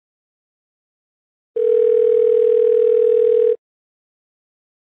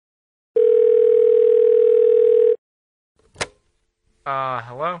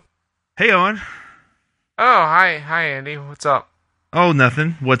Hello? Hey, Owen. Oh, hi, Andy. What's up? Oh,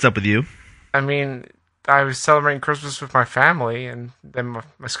 nothing. What's up with you? I mean, I was celebrating Christmas with my family, and then my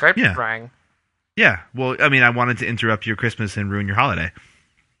Skype Yeah. rang. Yeah. Well, I wanted to interrupt your Christmas and ruin your holiday.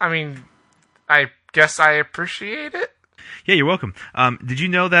 I mean, I guess I appreciate it. Yeah, you're welcome. Did you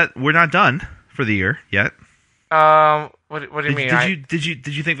know that we're not done for the year yet? What do you mean? Did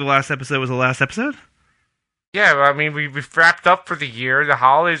you think the last episode was the last episode? Yeah, I mean, we've wrapped up for the year. The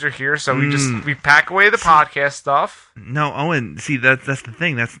holidays are here, so we pack away the podcast stuff. No, Owen. See, that's the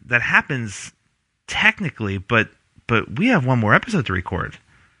thing. That happens technically, but we have one more episode to record.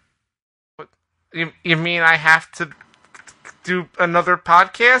 You mean I have to do another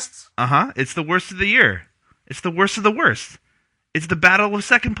podcast? It's the worst of the year. It's the worst of the worst. It's the battle of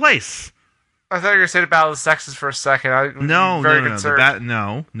second place. I thought you were going to say the Battle of the Sexes for a second. I was No. concerned.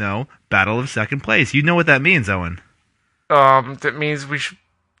 No. Battle of second place. You know what that means, Owen. That means we should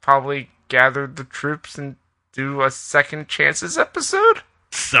probably gather the troops and do a second chances episode?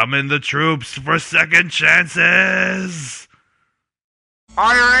 Summon the troops for second chances.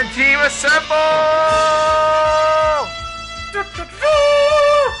 Iron Team assemble!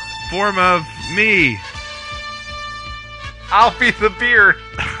 Form of me. I'll be the beard.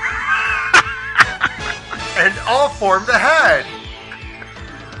 And I'll form the head.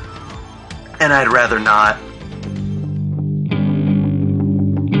 And I'd rather not.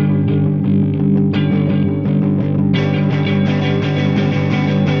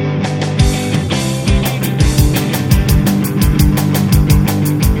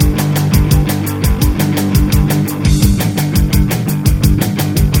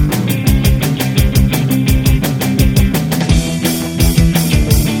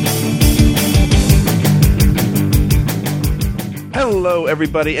 Hello,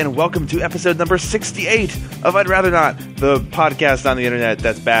 everybody, and welcome to episode number 68 of I'd Rather Not, the podcast on the internet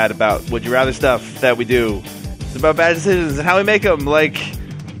that's bad about would you rather stuff that we do. It's about bad decisions and how we make them. Like,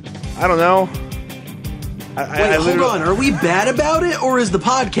 I don't know. Wait, hold on. Are we bad about it, or is the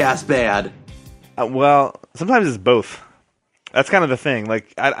podcast bad? Well, sometimes it's both. That's kind of the thing.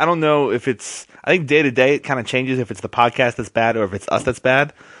 Like, I don't know if it's... I think day to day it kind of changes if it's the podcast that's bad or if it's us that's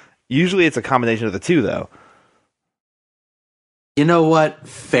bad. Usually it's a combination of the two, though. You know what?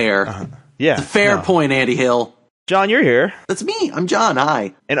 Fair. Yeah. It's a fair point, Andy Hill. John, you're here. That's me. I'm John.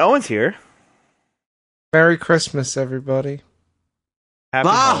 Hi. And Owen's here. Merry Christmas, everybody. Happy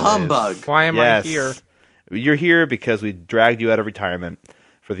Bah holidays. humbug. Why am I here? You're here because we dragged you out of retirement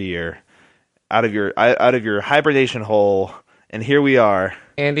for the year. Out of your hibernation hole, and here we are.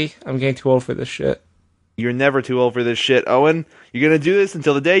 Andy, I'm getting too old for this shit. You're never too old for this shit, Owen. You're going to do this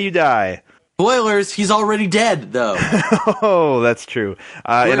until the day you die. Spoilers, he's already dead, though. Oh, that's true.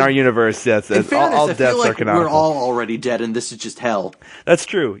 In our universe, that's In fairness, all I deaths feel are like canonical. we're all already dead, and this is just hell. That's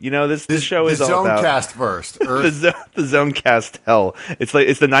true. You know, this show is all about... Zonecast first. the Zonecast hell. It's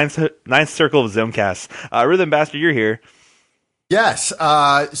the ninth circle of Zonecast. Rhythm Bastard, you're here. Yes.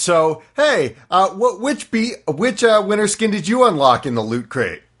 So, hey, which winter skin did you unlock in the loot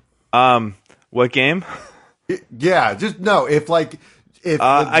crate? What game? Yeah, just no. I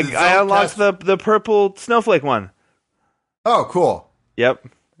unlocked the purple snowflake one. Oh, cool. Yep.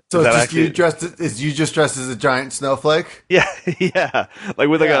 So Is it's that just actually- you just dressed as a giant snowflake? Yeah, yeah. Like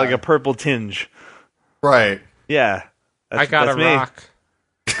with Yeah. like a purple tinge. Right. Yeah. I got that's a me. rock.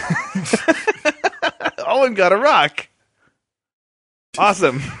 Owen got a rock.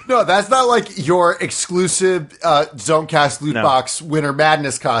 Awesome. No, that's not like your exclusive Zonecast loot No. box Winter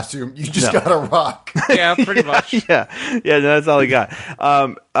Madness costume. You just No. got a rock. Yeah, pretty much. Yeah. No, that's all he got.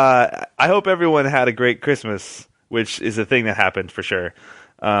 I hope everyone had a great Christmas, which is a thing that happened for sure.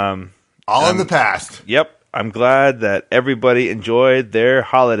 All in the past. Yep. I'm glad that everybody enjoyed their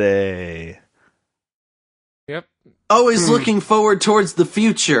holiday. Yep. Always looking forward towards the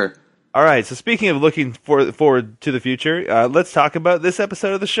future. All right, so speaking of looking forward to the future, let's talk about this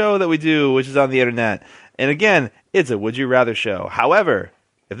episode of the show that we do, which is on the internet. And again, it's a Would You Rather show. However,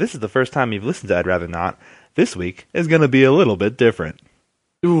 if this is the first time you've listened to I'd Rather Not, this week is going to be a little bit different.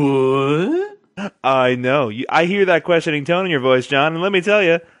 What? I know. I hear that questioning tone in your voice, John, and let me tell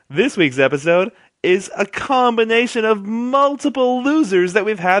you, this week's episode is a combination of multiple losers that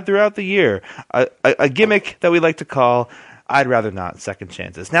we've had throughout the year. A gimmick that we like to call I'd Rather Not Second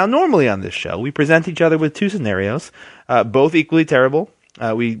Chances. Now, normally on this show, we present each other with two scenarios, both equally terrible.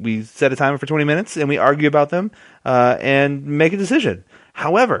 We set a timer for 20 minutes, and we argue about them and make a decision.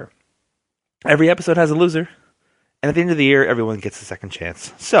 However, every episode has a loser, and at the end of the year, everyone gets a second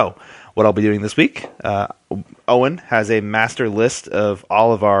chance. So, what I'll be doing this week, Owen has a master list of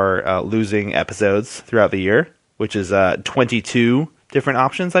all of our losing episodes throughout the year, which is 22 different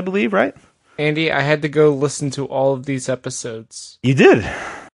options, I believe, right? Andy, I had to go listen to all of these episodes. You did.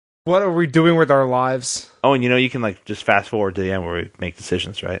 What are we doing with our lives? Oh, and you can like just fast forward to the end where we make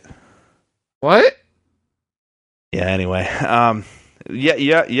decisions, right? What? Yeah, anyway. Yeah,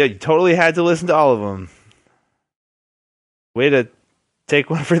 you totally had to listen to all of them. Way to take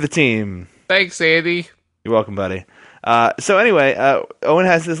one for the team. Thanks, Andy. You're welcome, buddy. So anyway, Owen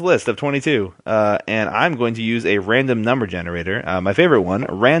has this list of 22, and I'm going to use a random number generator, my favorite one,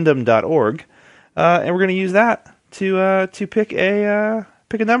 random.org, and we're going to use that to pick a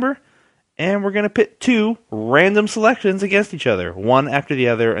number, and we're going to pit two random selections against each other, one after the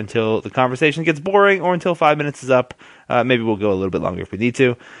other, until the conversation gets boring or until 5 minutes is up. Maybe we'll go a little bit longer if we need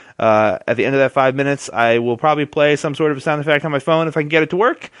to. At the end of that 5 minutes, I will probably play some sort of a sound effect on my phone if I can get it to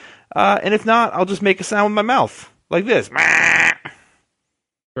work, and if not, I'll just make a sound with my mouth. Like this.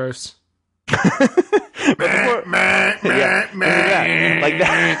 Gross. Like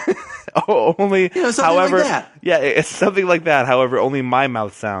that. Oh, only, however, like that. Yeah, it's something like that. However, only my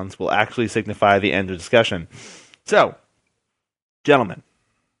mouth sounds will actually signify the end of discussion. So, gentlemen,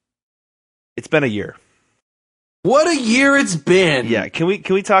 it's been a year. What a year it's been. Yeah, can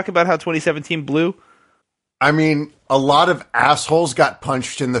we talk about how 2017 blew? I mean, a lot of assholes got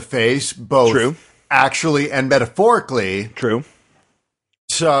punched in the face, both True. actually and metaphorically. True.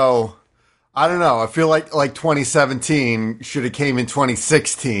 So, I don't know. I feel like 2017 should have came in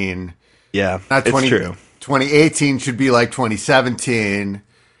 2016. Yeah, Not it's true. 2018 should be like 2017.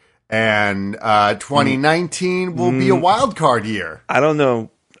 And 2019 will be a wild card year. I don't know.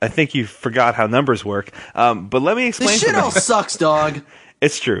 I think you forgot how numbers work. But let me explain This shit something. all sucks, dog.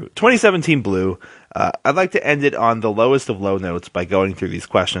 It's true. 2017 blew. I'd like to end it on the lowest of low notes by going through these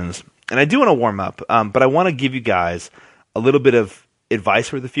questions. And I do want to warm up, but I want to give you guys a little bit of advice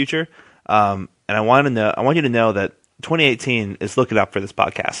for the future. And I want you to know that 2018 is looking up for this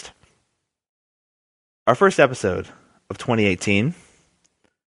podcast. Our first episode of 2018,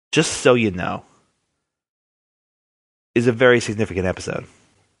 just so you know, is a very significant episode.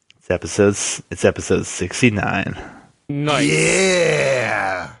 It's episode 69. Nice.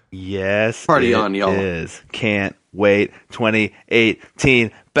 Yeah. Yes, Party it on, y'all. is. Can't wait.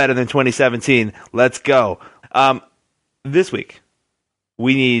 2018, better than 2017. Let's go. This week,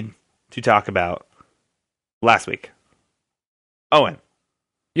 we need to talk about last week. Owen,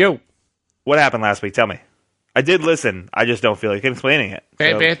 Yo. what happened last week? Tell me. I did listen. I just don't feel like explaining it.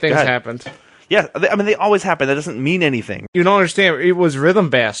 Bad So, things go ahead. happened. Yeah, I mean, they always happen. That doesn't mean anything. You don't understand. It was Rhythm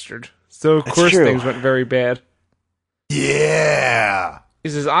Bastard. So, of That's course, true. things went very bad. Yeah. He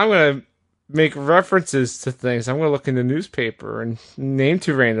says, I'm going to make references to things. I'm going to look in the newspaper and name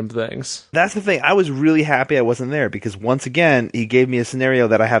two random things. That's the thing. I was really happy I wasn't there because, once again, he gave me a scenario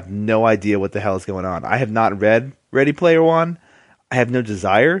that I have no idea what the hell is going on. I have not read Ready Player One. I have no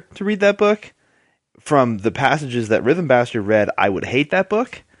desire to read that book. From the passages that Rhythm Bastard read, I would hate that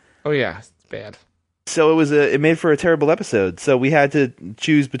book. Oh, yeah. It's bad. So it made for a terrible episode. So we had to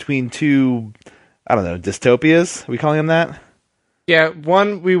choose between two, I don't know, dystopias. Are we calling them that? Yeah,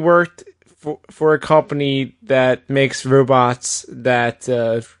 one, we worked for a company that makes robots that,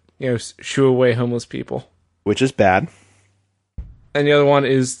 shoo away homeless people. Which is bad. And the other one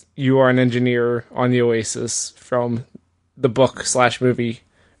is you are an engineer on the Oasis from the book/movie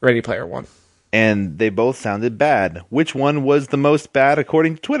Ready Player One. And they both sounded bad. Which one was the most bad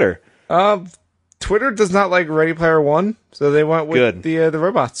according to Twitter? Twitter does not like Ready Player One, so they went with Good. the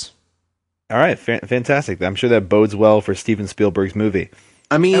robots. All right, fantastic. I'm sure that bodes well for Steven Spielberg's movie.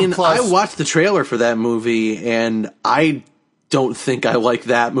 I mean, And plus- I watched the trailer for that movie, and I don't think I like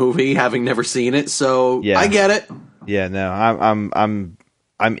that movie, having never seen it. So Yeah. I get it. Yeah, no, I'm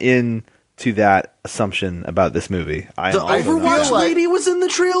in to that assumption about this movie. The I Overwatch feel like- lady was in the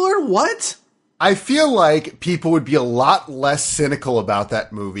trailer. What? I feel like people would be a lot less cynical about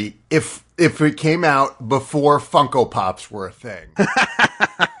that movie if it came out before Funko Pops were a thing.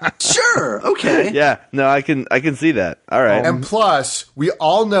 Sure. Okay. Yeah, no, I can see that. All right. And plus, we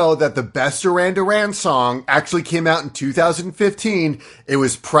all know that the best Duran Duran song actually came out in 2015. It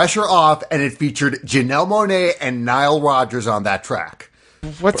was Pressure Off, and it featured Janelle Monáe and Nile Rodgers on that track.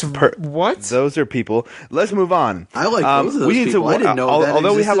 What? Those are people. Let's move on. I like both of those we need people. I didn't know that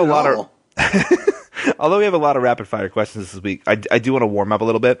although we have a existed lot at of all. although we have a lot of rapid fire questions this week, I do want to warm up a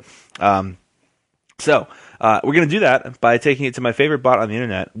little bit. So we're going to do that by taking it to my favorite bot on the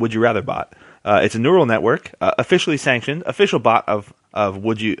internet, Would You Rather Bot. It's a neural network, officially sanctioned, official bot of I'd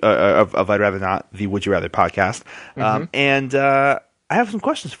Rather Not, the Would You Rather podcast. And I have some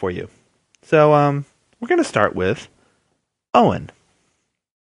questions for you. So we're going to start with Owen.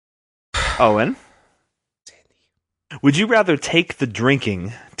 Owen, Would you rather take the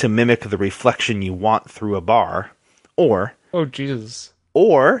drinking to mimic the reflection you want through a bar, or Oh, Jesus.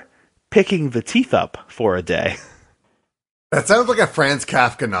 picking the teeth up for a day? That sounds like a Franz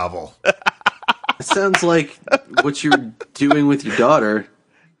Kafka novel. It sounds like what you're doing with your daughter.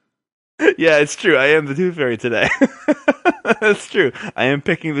 Yeah, it's true. I am the tooth fairy today. That's true. I am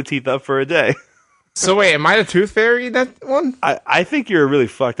picking the teeth up for a day. So wait, am I the tooth fairy in that one? I think you're a really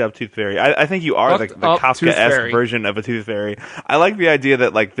fucked up tooth fairy. I think you are the Fucked up tooth Kafka-esque fairy. version of a tooth fairy. I like the idea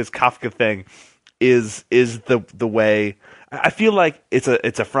that like this Kafka thing is the way. I feel like it's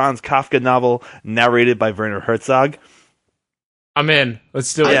a Franz Kafka novel narrated by Werner Herzog. I'm in.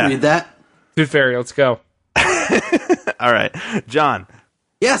 Let's do it. Yeah. I read that. Tooth fairy, let's go. All right, John.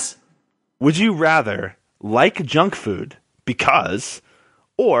 Yes. Would you rather like junk food because,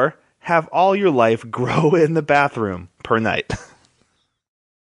 or have all your life grow in the bathroom per night?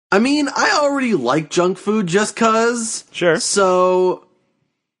 I mean, I already like junk food just cause. Sure. So,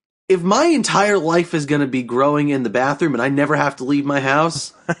 if my entire life is going to be growing in the bathroom and I never have to leave my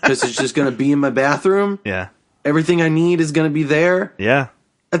house because it's just going to be in my bathroom, Yeah. everything I need is going to be there. Yeah.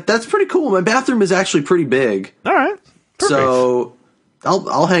 That's pretty cool. My bathroom is actually pretty big. All right. Perfect. So,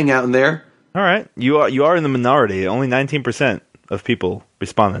 I'll hang out in there. All right. You are in the minority. Only 19% of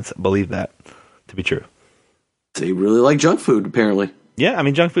respondents believe that to be true. They really like junk food, apparently. Yeah, I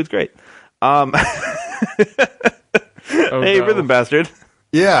mean junk food's great. Oh, Hey, no. Rhythm Bastard.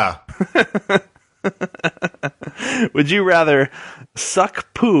 Yeah. Would you rather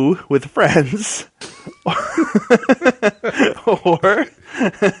suck poo with friends or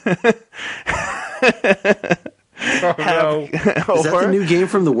Oh, no. Is that the new game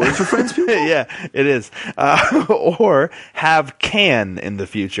from the Words for Friends people? yeah, it is. Or have can in the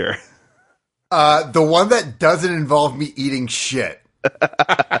future. The one that doesn't involve me eating shit. All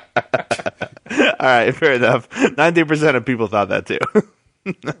right, fair enough. 90% of people thought that too.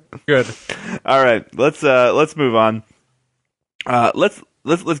 Good. All right, let's move on.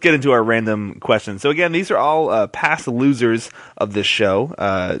 Let's get into our random questions. So again, these are all past losers of this show,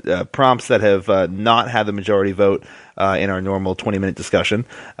 prompts that have not had the majority vote in our normal 20-minute discussion.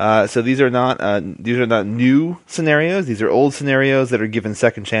 So these are not new scenarios. These are old scenarios that are given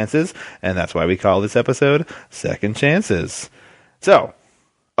second chances, and that's why we call this episode Second Chances. So,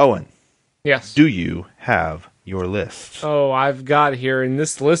 Owen, Yes. do you have your list? Oh, I've got here, and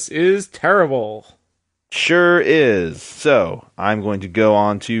this list is terrible. Sure is. So I'm going to go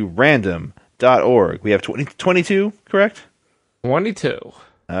on to random.org. We have 22, correct? 22.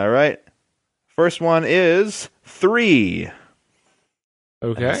 All right. First one is 3.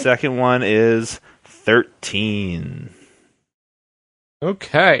 And the Okay. second one is 13.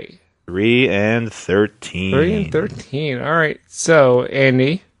 Okay. 3 and 13. 3 and 13. All right. So,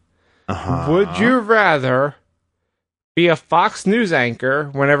 Andy, Uh-huh. would you rather be a Fox News anchor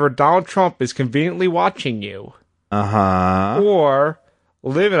whenever Donald Trump is conveniently watching you, Uh-huh. or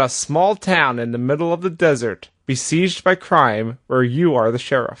live in a small town in the middle of the desert, besieged by crime, where you are the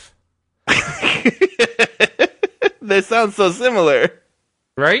sheriff? They sound so similar.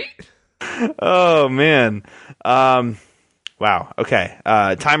 Right? Oh, man. Wow. Okay.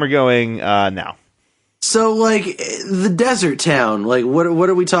 Timer going now. So, like, the desert town, like, what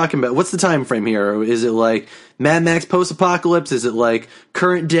are we talking about? What's the time frame here? Is it, like, Mad Max post-apocalypse? Is it, like,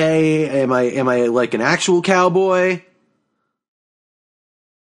 current day? Am I like, an actual cowboy?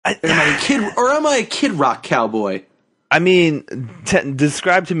 Am I a Kid Rock cowboy? I mean,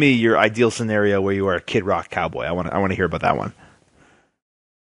 describe to me your ideal scenario where you are a Kid Rock cowboy. I want to hear about that one.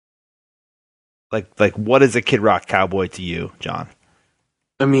 Like, what is a Kid Rock cowboy to you, John?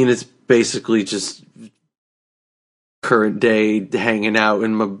 I mean, it's basically just current day hanging out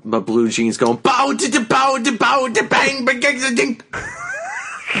in my blue jeans going, bow to bow to bow to bang, bang, bang, ding.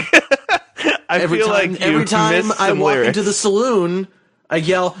 Every time I walk into the saloon, I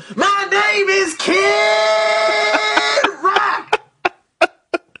yell, "My name is Kid Rock!"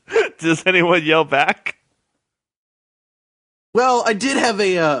 Does anyone yell back? Well, I did have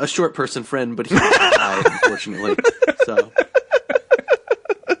a short person friend, but he died, unfortunately. So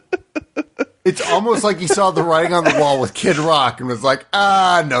It's almost like he saw the writing on the wall with Kid Rock and was like,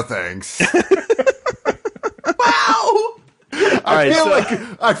 no thanks. wow.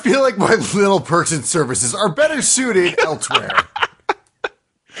 I feel like my little person services are better suited elsewhere.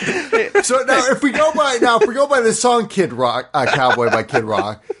 So now, if we go by the song "Kid Rock," "Cowboy" by Kid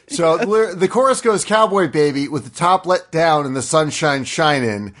Rock, so the chorus goes, "Cowboy baby, with the top let down and the sunshine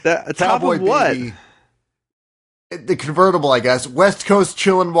shining." The top of what? Baby, the convertible, I guess. West Coast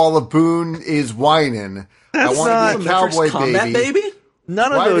chillin' while the boon is whining. I want to be a cowboy Combat baby. baby?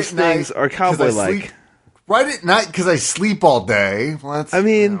 None of Right those at night, things are 'cause I cowboy-like. sleep- Right at night because I sleep all day. Well, that's, I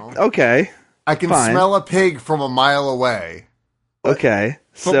mean, you know, okay. I can fine. smell a pig from a mile away. Okay.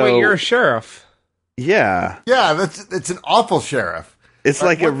 But So wait, you're a sheriff. yeah. Yeah, it's an awful sheriff. It's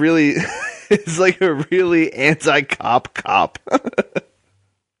like a really it's like a really anti-cop cop.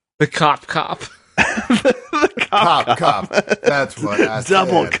 The cop. Cop. That's what. That's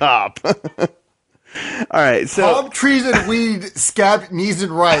Double it. cop. All right, so Palm trees and weed, scab knees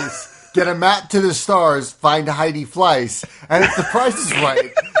and rice. Get a map to the stars, find Heidi Fleiss, and if the price is right,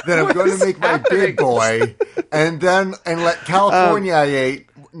 then I'm going to make my big boy, and let California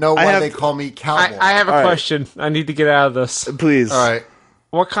know why they call me Cowboy. I have a All right. question. I need to get out of this. please. All right.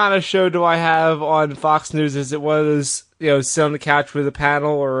 What kind of show do I have on Fox News? Is it one of those, sit on the couch with a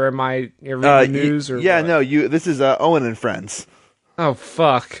panel, or am I reading the news? Or yeah, what? no, you. This is Owen and Friends. Oh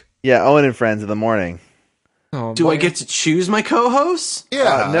fuck. Yeah, Owen and Friends in the morning. Oh, Do boy. I get to choose my co-hosts?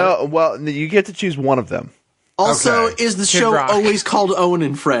 Yeah. No, well, you get to choose one of them. Also, Okay. is the Kid show Rock. always called Owen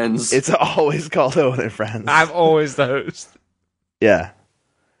and Friends? It's always called Owen and Friends. I'm always the host. Yeah.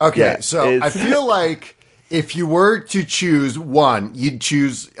 Okay, Yeah, so I it's- feel like if you were to choose one, you'd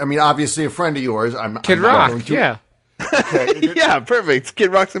choose. I mean, obviously, a friend of yours. Kid I'm not Rock. going to- Yeah. Okay. Yeah, perfect.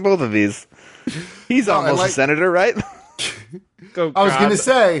 Kid Rock's in both of these. He's almost like- a senator, right? Go. I was God. going to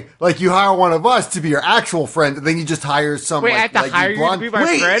say, like, you hire one of us to be your actual friend, and then you just hire some. Wait, I like, have to hire you to blonde- be my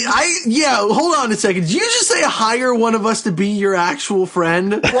Wait, friend? hold on a second. Did you just say hire one of us to be your actual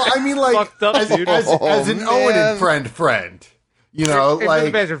friend? Well, I mean, like, Fucked up, as dude. an Oh, Owen man. and friend. You know, It doesn't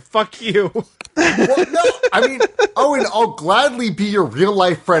like, matter. Fuck you. well, no, I mean, Owen, I'll gladly be your real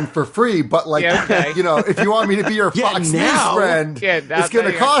life friend for free, but like, Yeah, okay. you know, if you want me to be your Yeah, Fox now- News friend, Yeah, it's going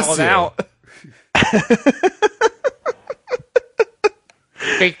to cost you. Out.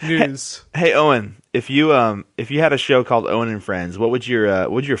 Fake news. Hey Owen, if you had a show called Owen and Friends, what would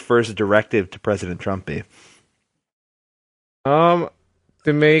your first directive to President Trump be? To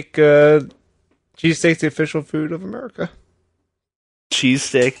make cheesesteaks the official food of America.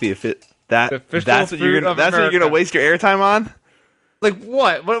 Cheesesteak, the official that's what you're food gonna of that's what you're gonna America. waste your airtime on? Like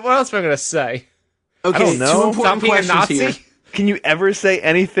what? What else am I gonna say? Okay, don't know. two Stop important being a questions Nazi? here. Can you ever say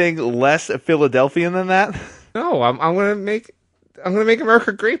anything less Philadelphian than that? No, I'm gonna make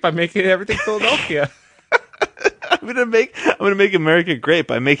America great by making everything Philadelphia. I'm gonna make America great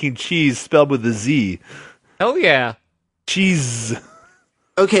by making cheese spelled with a Z. Hell yeah. Cheese.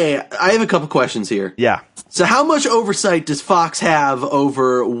 Okay, I have a couple questions here. Yeah. So how much oversight does Fox have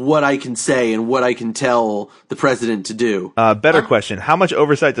over what I can say and what I can tell the president to do? Better question. How much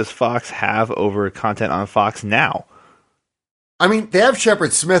oversight does Fox have over content on Fox now? I mean, they have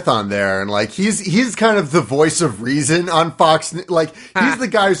Shepard Smith on there, and like he's kind of the voice of reason on Fox. Like he's the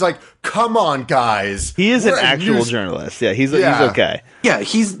guy who's like, "Come on, guys." He is We're an a actual news- journalist. Yeah, he's Yeah. okay. Yeah,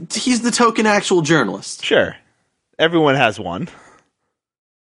 he's the token actual journalist. Sure. Everyone has one.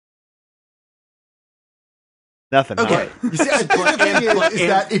 Nothing. huh? Okay. You see, I think the thing is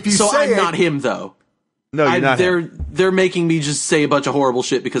that if you so say I'm it, not him though. No, you're not. him. They're making me just say a bunch of horrible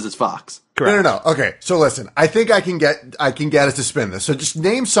shit because it's Fox. Correct. No. Okay, so listen. I think I can get us to spin this. So just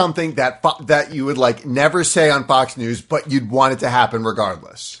name something that you would like never say on Fox News, but you'd want it to happen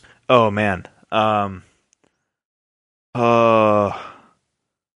regardless. Oh man.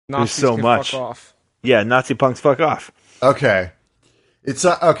 Nazis so can much. Fuck off. Yeah, Nazi punks fuck off. Okay. It's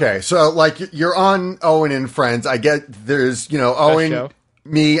okay. So like you're on Owen and Friends. I get there's Owen, show.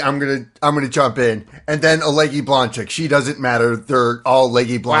 me. I'm gonna jump in, and then a leggy blonde chick. She doesn't matter. They're all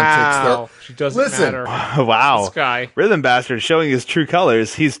leggy blonde Wow. chicks. She doesn't Listen. matter. Wow. This guy. Rhythm Bastard showing his true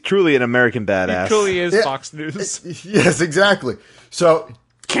colors. He's truly an American He badass. truly is Yeah. Fox News. Yes, exactly. So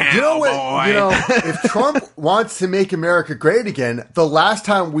you know what? If Trump wants to make America great again, the last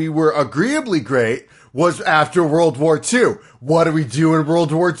time we were agreeably great was after World War II. What did we do in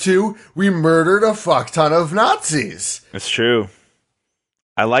World War II? We murdered a fuck ton of Nazis. It's true.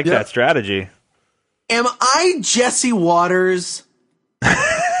 I like Yeah. that strategy. Am I Jesse Waters?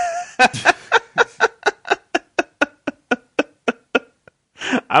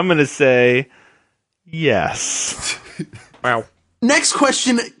 I'm going to say yes. Wow. Next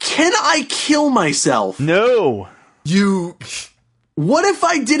question, can I kill myself? No. You. What if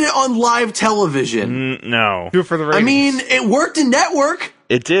I did it on live television? No. Do it for the ratings. I mean, it worked in network.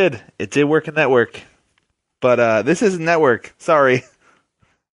 It did. It did work in network. But this isn't network. Sorry.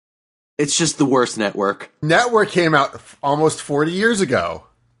 It's just the worst network. Network came out almost 40 years ago.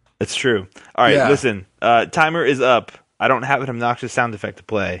 It's true. All right, Yeah. listen. Timer is up. I don't have an obnoxious sound effect to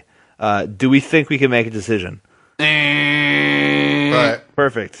play. Do we think we can make a decision? Right.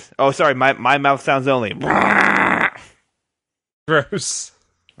 Perfect. Oh, sorry. My mouth sounds only. gross.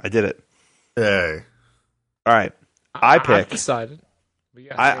 I did it. Hey. All right. I I've pick. decided. But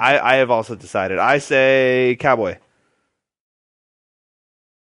yeah, I have also decided. I say Cowboy.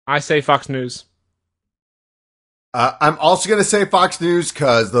 I say Fox News. I'm also going to say Fox News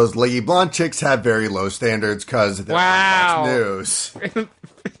because those leggy blonde chicks have very low standards because they're Wow. on Fox News.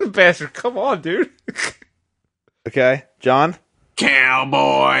 Bastard, come on, dude. Okay, John.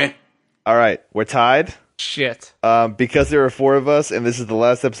 Cowboy. All right, we're tied. Shit. Because there are 4 of us, and this is the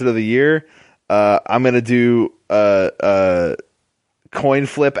last episode of the year. I'm gonna do a coin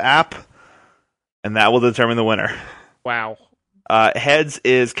flip app, and that will determine the winner. Wow. Heads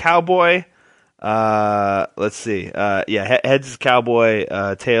is Cowboy. Let's see. Heads is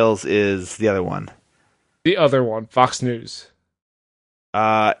Cowboy. Tails is the other one. The other one, Fox News.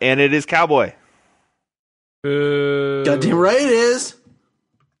 And it is Cowboy. Goddamn right it is.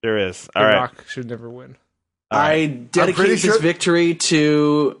 There is. The All right. Rock should never win. I dedicate this sure- victory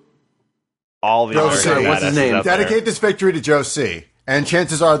to All the Joe other C. What's his badasses name? up there. Dedicate this victory to Joe C. And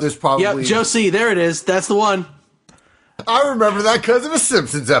chances are there's probably... Yep, Joe C. There it is. That's the one. I remember that because of a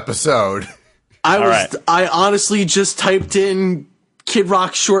Simpsons episode. I honestly just typed in Kid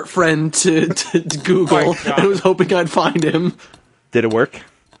Rock short friend to Google God. and was hoping I'd find him. Did it work?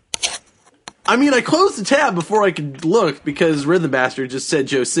 I mean, I closed the tab before I could look because Rhythm Bastard just said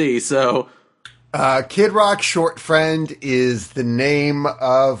Joe C. So Kid Rock Short Friend is the name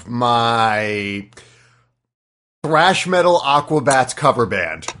of my thrash metal Aquabats cover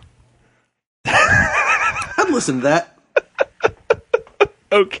band. I'd listen to that.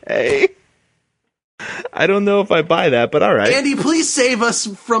 Okay. I don't know if I buy that, but all right. Andy, please save us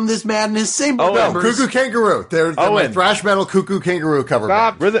from this madness. Same Oh, No, members. Cuckoo Kangaroo. They're my Owen. thrash metal Cuckoo Kangaroo cover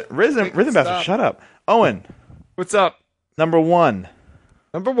Stop. band. Rhythm Bastard, Stop. shut up. Owen, What's up? number 1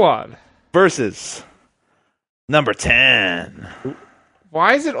 Number 1. versus number 10.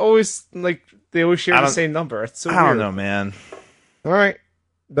 Why is it always like they always share I the don't- same number? It's so I weird. don't know, man. All right.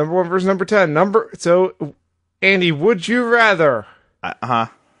 Number 1 versus number 10. So Andy, would you rather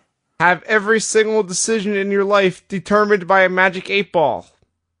have every single decision in your life determined by a magic 8-ball,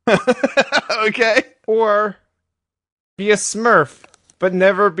 Okay. or be a Smurf but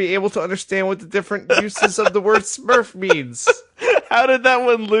never be able to understand what the different uses of the word Smurf means? How did that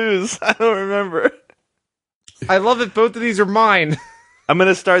one lose? I don't remember. I love that both of these are mine. I'm going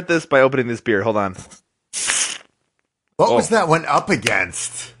to start this by opening this beer. Hold on. What was that one up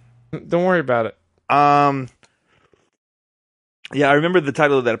against? Don't worry about it. Yeah, I remember the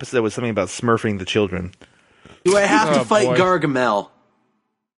title of that episode was something about smurfing the children. Do I have to Oh, fight boy. Gargamel?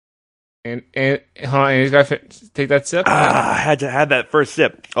 And hold on, Andy's got to take that sip. I had that first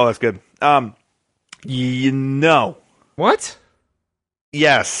sip. Oh, that's good. You know. What?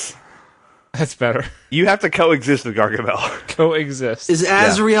 Yes. That's better. You have to coexist with Gargamel. Coexist. Is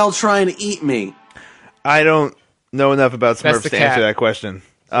Azrael trying to eat me? I don't know enough about That's Smurfs the to cat. answer that question.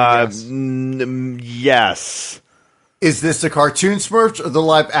 yes. Yes. Is this the cartoon Smurfs or the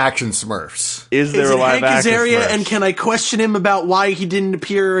live action Smurfs? Is there Is a it live Hank action Azaria? Smurfs? And can I question him about why he didn't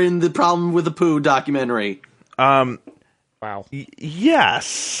appear in the Problem with the Pooh documentary? Wow.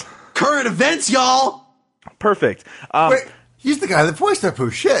 Yes. Current events, y'all. Perfect. Wait, he's the guy that voiced that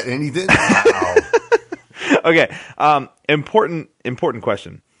poo shit, and he didn't. Wow. Okay. Important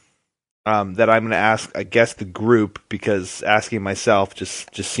question. That I'm going to ask, I guess, the group, because asking myself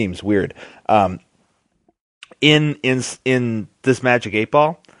just seems weird. In this Magic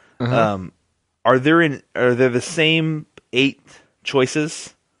 8-Ball, are there the same 8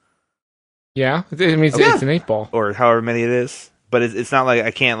 choices, Yeah, I mean, it's an 8-ball. or however many it is? But it's not like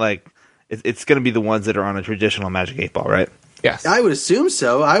I can't it's going to be the ones that are on a traditional Magic 8-Ball, right? Yes. I would assume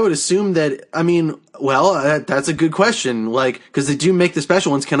so. I would assume that. I mean, well, that's a good question. Like, because they do make the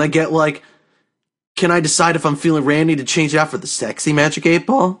special ones. Can I decide if I'm feeling randy to change it out for the sexy Magic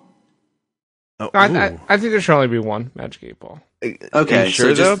 8-Ball? Oh, I think there should only be one Magic 8-ball. Okay, Are you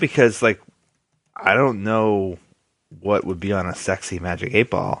sure so though, just- because I don't know what would be on a sexy Magic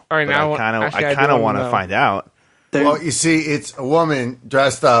 8-Ball. All right, but now I kind actually, I of do wanna want to know. find out. Well, you see, it's a woman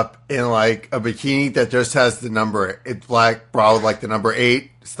dressed up in like a bikini that just has the number. It's black bra with like the number 8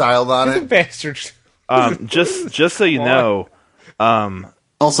 styled on it. Bastard. Just so you know,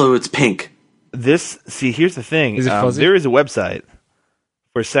 also it's pink. here's the thing. Is it fuzzy? There is a website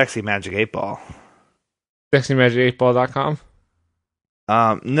for sexy Magic 8-Ball. SexyMagic8ball.com.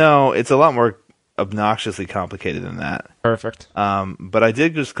 No, it's a lot more obnoxiously complicated than that. Perfect. But I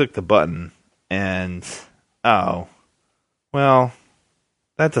did just click the button, and well,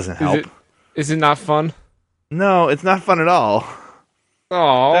 that doesn't help. Is it not fun? No, it's not fun at all.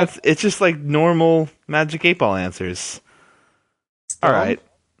 Oh, It's just like normal Magic 8-Ball answers. All right.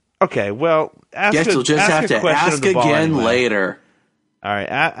 Okay, well, Guess you'll just have to ask again later. All right,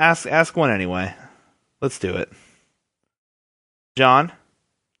 ask one anyway. Let's do it. John,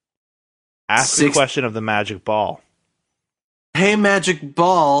 ask the question of the magic ball. Hey, magic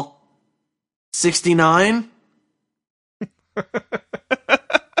ball, 69?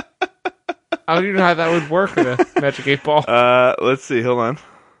 I don't even know how that would work in a Magic 8 Ball. Let's see. Hold on.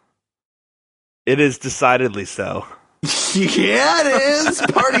 It is decidedly so. Yeah, it is.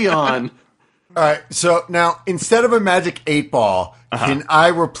 Party on. All right. So now, instead of a Magic 8 Ball, can I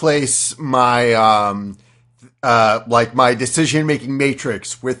replace my my decision-making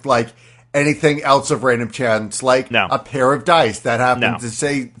matrix with anything else of random chance, No. a pair of dice that happen to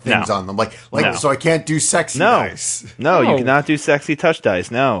say things on them, so I can't do sexy dice. No, you cannot do sexy touch dice.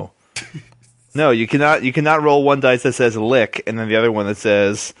 No. No, you cannot. You cannot roll one dice that says lick, and then the other one that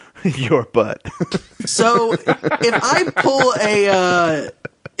says your butt. So if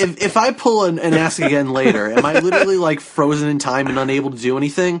I pull an ask again later, am I literally frozen in time and unable to do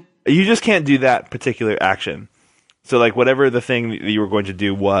anything? You just can't do that particular action. So whatever the thing that you were going to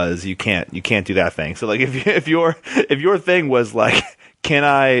do was, you can't do that thing. So if your thing was can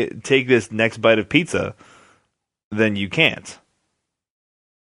I take this next bite of pizza, then you can't.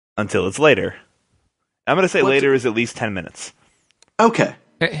 Until it's later. I'm going to say later is at least 10 minutes. Okay.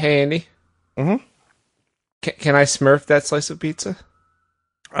 Hey, Andy. Mm-hmm. Can I smurf that slice of pizza?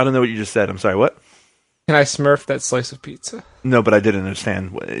 I don't know what you just said. I'm sorry, what? Can I smurf that slice of pizza? No, but I didn't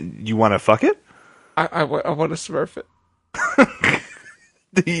understand. You want to fuck it? I want to smurf it.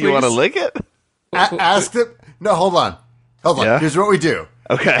 Do you want to lick it? Ask them. No, hold on. Yeah? Here's what we do.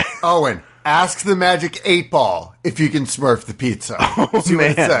 Okay. Owen, ask the Magic 8 Ball if you can smurf the pizza. See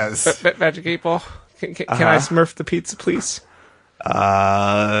what it says. Magic 8 Ball. Can I smurf the pizza, please?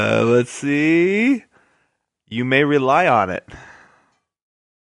 Let's see. You may rely on it.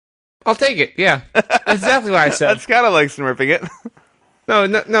 I'll take it. Yeah, that's exactly what I said. That's kind of like smurfing it. No.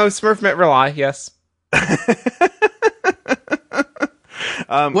 Smurf meant rely. Yes.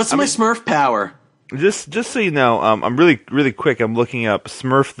 What's my Smurf power? Just so you know, I'm really quick. I'm looking up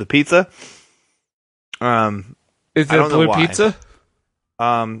Smurf the pizza. Is it blue pizza?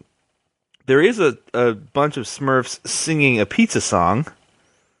 There is a bunch of Smurfs singing a pizza song.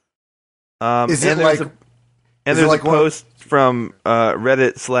 Is it there's a post from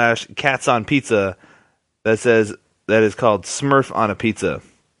Reddit /Cats on Pizza that says that is called Smurf on a Pizza.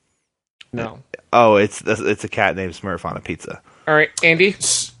 No. Oh, it's a cat named Smurf on a pizza. All right, Andy.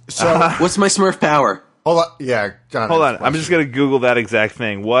 So what's my Smurf power? Hold on. Yeah, John. Hold on. I'm just gonna Google that exact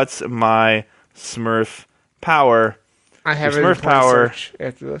thing. What's my Smurf power? I have Smurf power search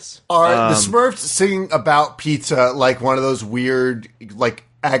after this. Are the Smurfs singing about pizza like one of those weird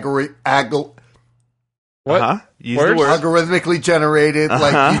What? Use the word. Algorithmically generated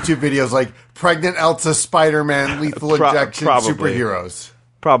YouTube videos like pregnant Elsa, Spider-Man, lethal injection, probably. superheroes?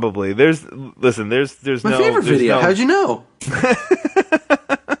 Probably. There's my no favorite video. How'd you know?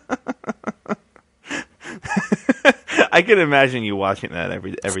 I can imagine you watching that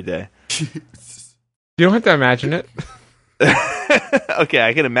every day. You don't have to imagine it. Okay,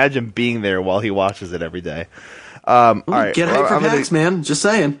 I can imagine being there while he watches it every day. All right, get hyped for PAX, man. Just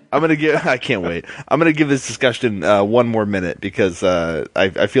saying. I can't wait. I'm gonna give this discussion one more minute because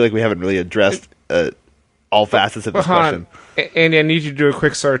I feel like we haven't really addressed all facets of this question. Andy, I need you to do a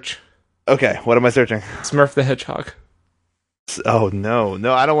quick search. Okay, what am I searching? Smurf the Hedgehog. Oh no,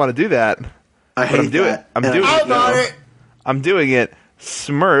 I don't want to do that. I hate that. I'm doing it.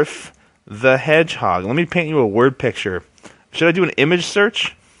 Smurf the Hedgehog. Let me paint you a word picture. Should I do an image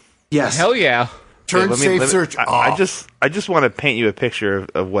search? Yes. Hell yeah. Turn safe search off. I just want to paint you a picture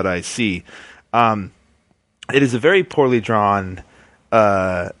of what I see. It is a very poorly drawn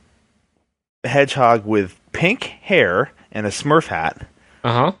hedgehog with pink hair and a Smurf hat.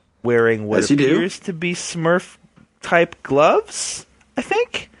 Wearing what appears to be Smurf type gloves, I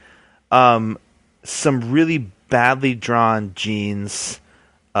think. Some really badly drawn jeans,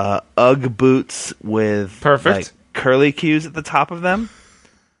 Ugg boots with perfect curly cues at the top of them,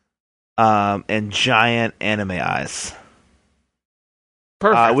 and giant anime eyes.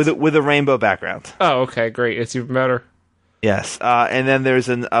 Perfect. With a rainbow background. Oh, okay, great. It's even better. Yes, and then there's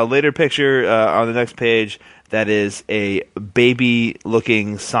a later picture on the next page that is a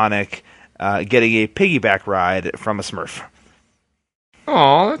baby-looking Sonic getting a piggyback ride from a Smurf.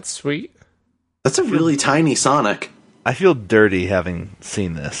 Aw, that's sweet. That's a really tiny Sonic. I feel dirty having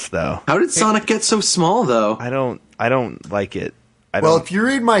seen this, though. How did Sonic get so small, though? I don't like it. Well, if you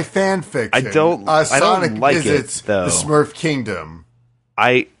read my fan fiction, Sonic visits the Smurf Kingdom.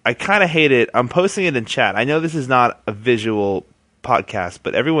 I kind of hate it. I'm posting it in chat. I know this is not a visual podcast,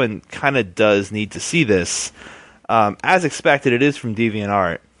 but everyone kind of does need to see this. As expected, it is from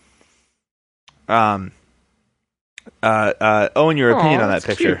DeviantArt. Owen, your opinion on that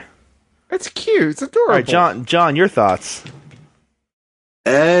picture? Cute. It's cute. It's adorable. All right, John, your thoughts?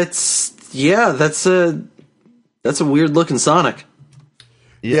 That's a weird looking Sonic.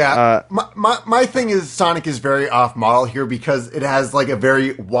 Yeah, my thing is Sonic is very off model here because it has like a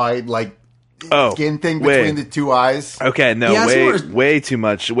very wide skin thing between the two eyes. Okay, no, way too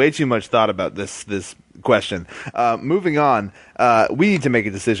much thought about this question. Moving on, we need to make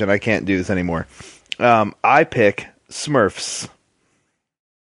a decision. I can't do this anymore. I pick Smurfs.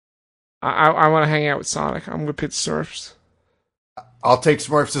 I want to hang out with Sonic. I'm gonna pick Smurfs. I'll take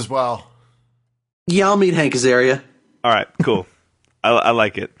Smurfs as well. Yeah, I'll meet Hank Azaria. All right, cool. I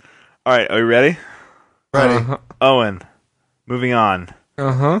like it. All right, are you ready? Ready. Owen, moving on.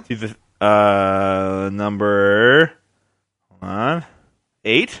 To the number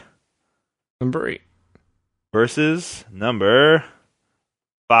 8. Number 8 versus number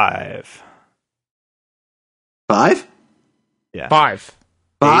 5. 5? Yeah. 5.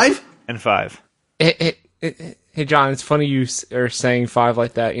 5 and 5. Hey, John, it's funny you are saying 5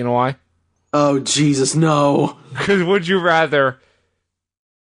 like that. You know why? Oh, Jesus, no. Because would you rather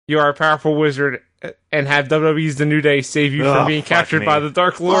you are a powerful wizard and have WWE's The New Day save you from being captured by the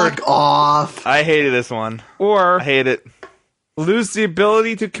Dark Lord? Fuck off. I hated this one. Or I hate it. Lose the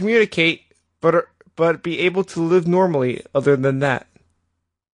ability to communicate, but be able to live normally other than that.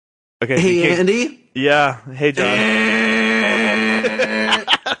 Okay. Hey, Andy? Yeah. Hey, John.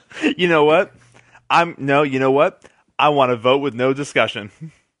 You know what? You know what? I want to vote with no discussion.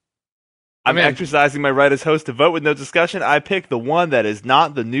 I'm exercising my right as host to vote with no discussion. I pick the one that is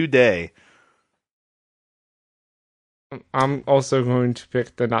not the New Day. I'm also going to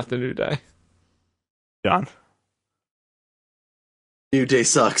pick not the New Day. John? New Day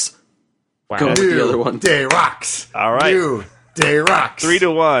sucks. Wow. Go with the other one. Day rocks. All right. New Day rocks.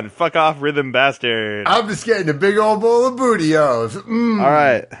 3-1. Fuck off, Rhythm Bastard. I'm just getting a big old bowl of bootios. All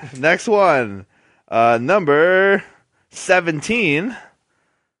right. Next one. Number 17.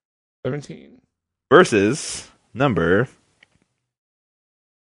 17. Versus number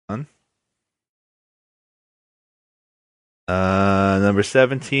 1. Number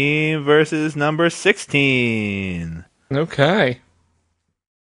 17 versus number 16. Okay.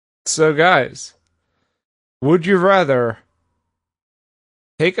 So, guys, would you rather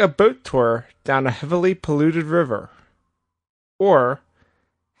take a boat tour down a heavily polluted river or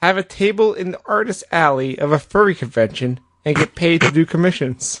have a table in the artist alley of a furry convention and get paid to do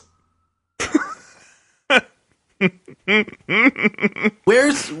commissions?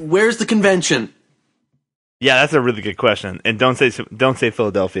 Where's the convention? Yeah, that's a really good question. And don't say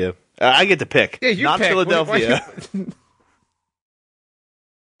Philadelphia. I get to pick. Yeah, you not pick. Philadelphia.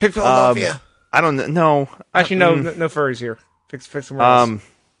 Pick Philadelphia. I don't know. Actually, no furries here. Pick somewhere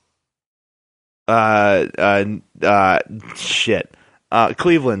else. Shit.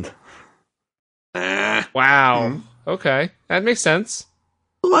 Cleveland. Wow. Okay, that makes sense.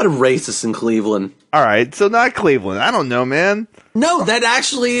 A lot of racists in Cleveland. All right, so not Cleveland. I don't know, man. No, that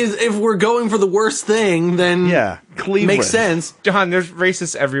actually is. If we're going for the worst thing, then yeah, Cleveland makes sense. John, there's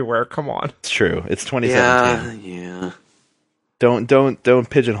racists everywhere. Come on. It's true. It's 2017. Yeah. Don't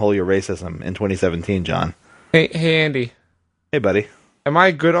pigeonhole your racism in 2017, John. Hey, Andy. Hey, buddy. Am I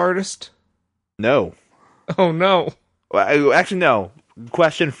a good artist? No. Oh no. Well, actually, no.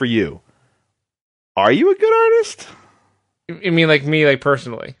 Question for you: are you a good artist? You mean like me, like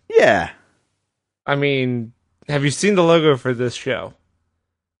personally? Yeah. I mean, have you seen the logo for this show?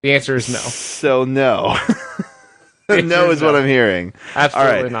 The answer is no. So no. No is what I'm hearing.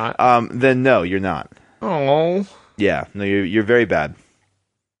 Absolutely not. Then no, you're not. Oh. Yeah, no, you're very bad.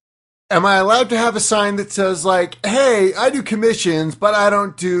 Am I allowed to have a sign that says like, "Hey, I do commissions, but I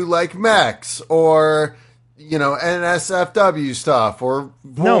don't do like mechs or NSFW stuff or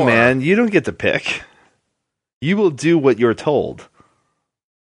more"? No, man, you don't get to pick. You will do what you're told.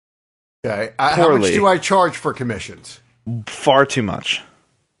 Okay. How much do I charge for commissions? Far too much.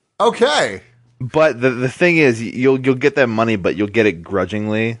 Okay. But the thing is, you'll get that money, but you'll get it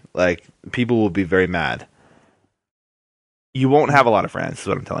grudgingly. Like, people will be very mad. You won't have a lot of friends, is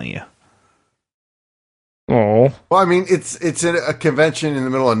what I'm telling you. Oh. Well, I mean, it's in a convention in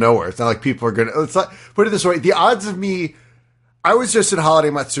the middle of nowhere. It's not like people are going to... It's like, put it this way, the odds of me... I was just at Holiday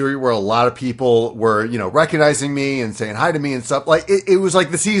Matsuri where a lot of people were, recognizing me and saying hi to me and stuff. Like, it was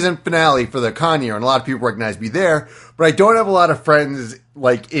like the season finale for the con year, and a lot of people recognized me there. But I don't have a lot of friends,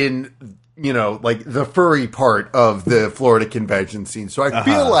 like, in, like the furry part of the Florida convention scene. So I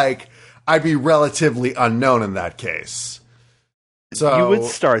feel like I'd be relatively unknown in that case. So You would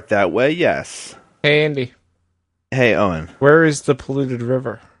start that way, yes. Hey, Andy. Hey, Owen. Where is the polluted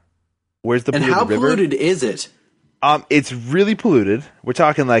river? Where's the And polluted how river? polluted is it? It's really polluted. We're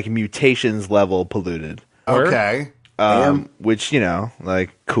talking like mutations level polluted. okay. Which, like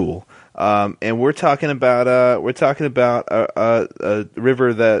cool. And we're talking about a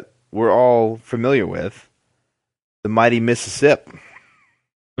river that we're all familiar with, the mighty Mississippi.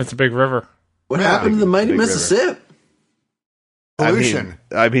 It's a big river. What Yeah. happened to the mighty Big river. Mississippi? Pollution.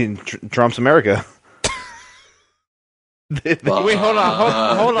 I mean, Trump's America. Wait, hold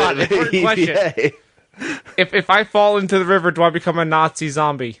on. Important question. EPA. If I fall into the river, do I become a Nazi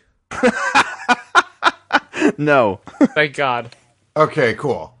zombie? No, Thank God. Okay,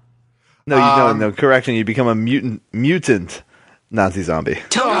 cool. no. Correction. You become a mutant Nazi zombie.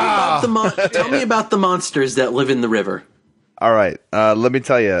 Tell me about the monsters that live in the river. All right. Let me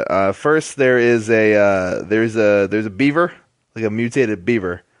tell you. First, there's a beaver, like a mutated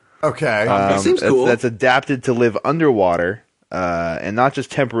beaver. Okay. Seems cool. That's adapted to live underwater, and not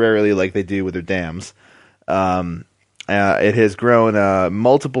just temporarily like they do with their dams. It has grown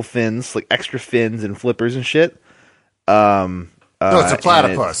multiple fins, like extra fins and flippers and shit. So it's a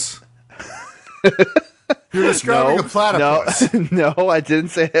platypus. You're describing a platypus. No, I didn't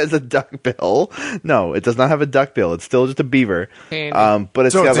say it has a duck bill. No, it does not have a duck bill. It's still just a beaver. But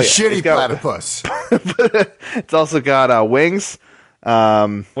it's So got, it's a like, shitty platypus. It's also got wings.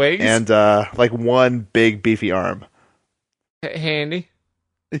 Wings? And like one big beefy arm. Hey, Andy.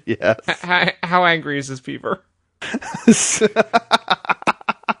 Yes. How angry is this beaver?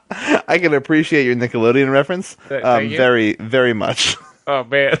 I can appreciate your Nickelodeon reference. Thank you. Very, very much. Oh,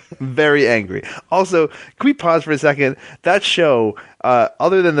 man. Very angry. Also, can we pause for a second? That show,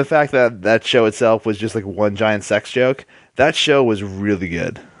 other than the fact that show itself was just like one giant sex joke, that show was really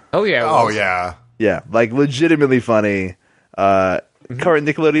good. Oh, yeah. Oh, yeah. Yeah, like legitimately funny. Current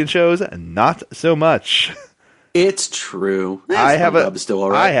Nickelodeon shows, not so much. It's true. I have still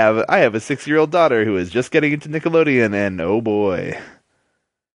all right. I have a 6-year-old daughter who is just getting into Nickelodeon, and oh boy,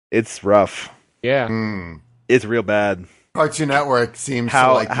 it's rough. Yeah. It's real bad. Cartoon Network seems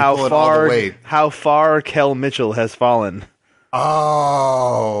to like pull it all the weight. How far Kel Mitchell has fallen.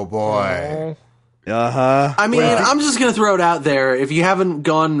 Oh, boy. Uh-huh. I mean, I'm just going to throw it out there. If you haven't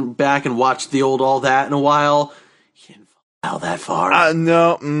gone back and watched the old All That in a while, you didn't fall that far.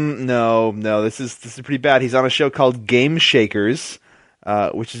 No. This is pretty bad. He's on a show called Game Shakers,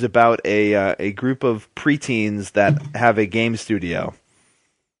 which is about a group of preteens that have a game studio.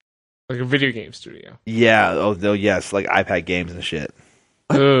 Like a video game studio. Yeah. Oh, no, yes. Like iPad games and shit.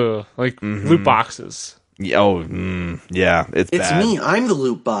 Ugh. Like loot boxes. Yeah. It's It's bad. me. I'm the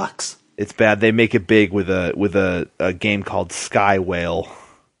loot box. It's bad. They make it big with a game called Sky Whale.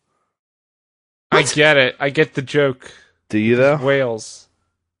 I get it. I get the joke. Do you though? Whales.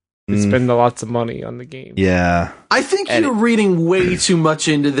 They spend lots of money on the game. Yeah. I think you're reading way too much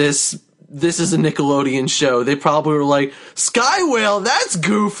into this. This is a Nickelodeon show. They probably were like, Sky Whale, that's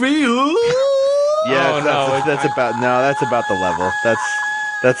goofy. Ooh. Yeah, Oh, that's about the level.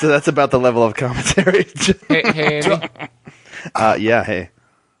 That's about the level of commentary. Hey, Andy. Yeah, hey.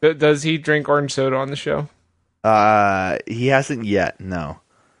 Does he drink orange soda on the show? He hasn't yet. No.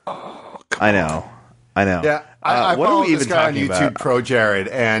 Oh, I know. Yeah, I what are followed we this even guy on talking YouTube, about? Pro Jared,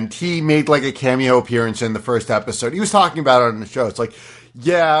 and he made like a cameo appearance in the first episode. He was talking about it on the show. It's like,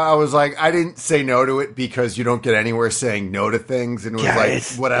 yeah, I was like, I didn't say no to it because you don't get anywhere saying no to things, and it was like,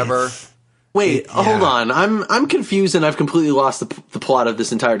 whatever. Wait, hold on. I'm confused, and I've completely lost the plot of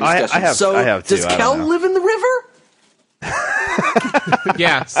this entire discussion. I have too. Does I don't Kel know. live in the river?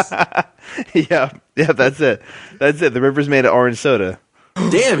 Yes. Yeah, that's it. The river's made of orange soda.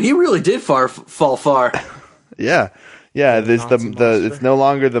 Damn, he really did fall far. Yeah. There's Nazi monster. it's no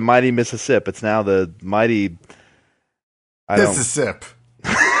longer the mighty Mississippi. It's now the mighty. Mississippi.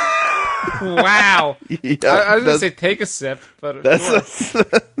 Wow. Yeah, I was going to say take a sip, but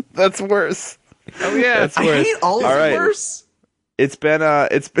that's worse. oh yeah. That's I worse. hate all All of right. it. worse. It's been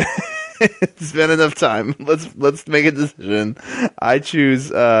it's been enough time. Let's make a decision. I choose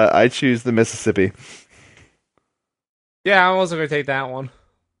the Mississippi. Yeah, I'm also going to take that one.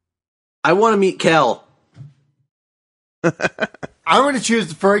 I want to meet Kel. I'm going to choose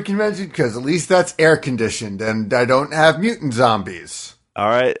the furry convention because at least that's air conditioned, and I don't have mutant zombies. All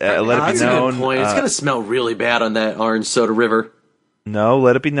right, let it That's be a known. good point. It's going to smell really bad on that orange soda river. No,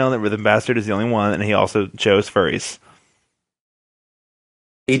 let it be known that Rhythm Bastard is the only one, and he also chose furries.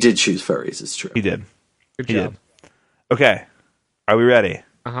 He did choose furries, it's true. He did. Good He job. did. Okay, are we ready?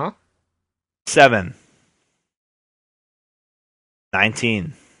 7,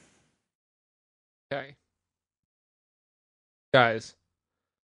 19, Okay. Guys,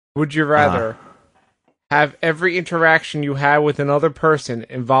 would you rather have every interaction you have with another person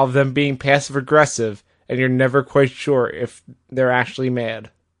involve them being passive-aggressive and you're never quite sure if they're actually mad?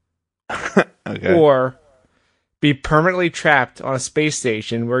 Okay. Or be permanently trapped on a space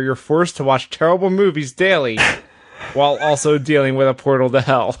station where you're forced to watch terrible movies daily while also dealing with a portal to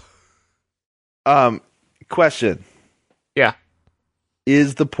hell? Question. Yeah.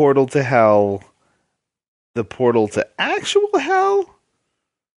 Is the portal to hell the portal to actual hell?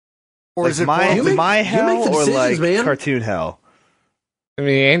 Or Like is it my hell or like cartoon hell? I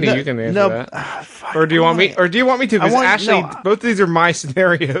mean, Andy, you can answer that. Or do you want me? Or do you want me to? Because actually, both of these are my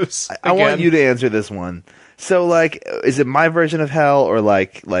scenarios. I want you to answer this one. So, like, is it my version of hell or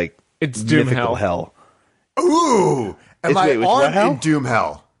like it's Doom mythical hell? Ooh, am I armed in Doom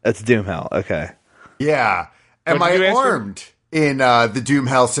hell? That's Doom hell. Okay. Yeah. Am I armed in the Doom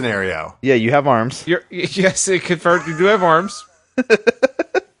hell scenario? Yeah, you have arms. Yes, it confirmed you do have arms.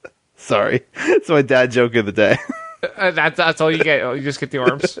 Sorry, it's my dad joke of the day. That's all you get. You just get the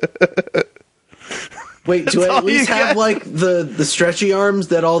arms. Wait, do I at least have like the stretchy arms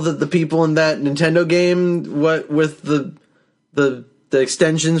that all the people in that Nintendo game? What with the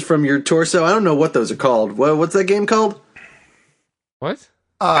extensions from your torso? I don't know what those are called. What's that game called? What?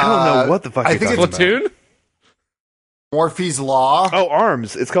 I don't know what the fuck. I think it's Splatoon. Morphe's Law. Oh,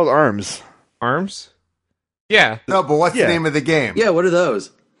 arms. It's called arms. Arms. Yeah. No, but what's the name of the game? Yeah, what are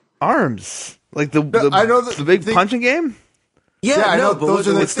those? Arms. Like the I know the big punching game. Yeah, I know. Those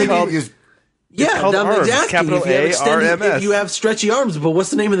are the things. Yeah, called I'm arms. asking Capital if you have stretchy arms, but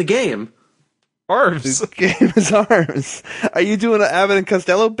what's the name of the game? Arms. The game is arms. Are you doing an Abbott and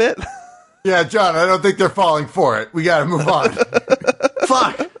Costello bit? Yeah, John, I don't think they're falling for it. We got to move on.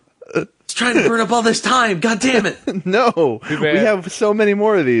 Fuck. I was trying to burn up all this time. God damn it. No. We have so many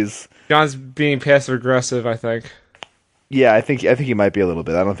more of these. John's being passive aggressive, I think. Yeah, I think he might be a little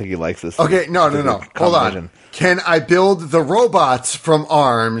bit. I don't think he likes this. Okay, no. Hold on. Can I build the robots from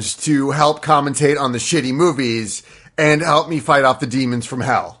ARMS to help commentate on the shitty movies and help me fight off the demons from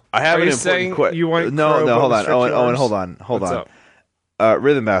hell? I have Are an you important saying question. you want No, hold on. Owen, hold on. What's up?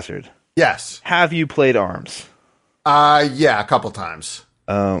 Rhythm Bastard. Yes. Have you played ARMS? Yeah, a couple times.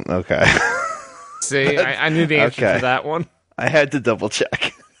 Okay. See, I knew the answer to that one. I had to double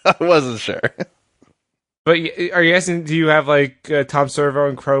check. I wasn't sure. But are you asking, do you have like Tom Servo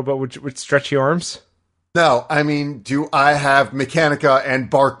and Crow, but with stretchy arms? No, I mean, do I have Mechanica and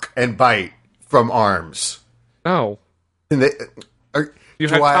Bark and Bite from ARMS? No. And you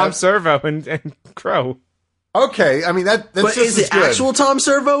have Tom Servo and Crow. Okay, I mean, that's but just is it good. actual Tom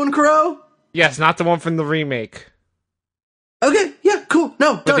Servo and Crow? Yes, not the one from the remake. Okay, yeah, cool.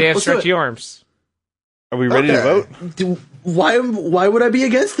 No, but they have stretchy arms. Are we ready to vote? Why would I be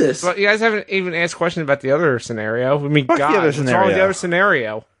against this? But you guys haven't even asked questions about the other scenario. I mean, Fuck God, what's wrong with the other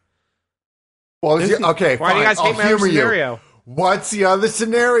scenario? Well, okay, why do you guys hate my other scenario? What's the other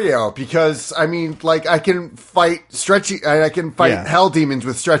scenario? Because I mean, like, I can fight hell demons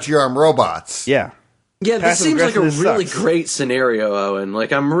with stretchy arm robots. Yeah. Yeah, this seems like a really great scenario, Owen.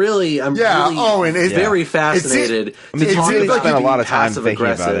 Like, I'm really Owen, very fascinated. You really spent a lot of time thinking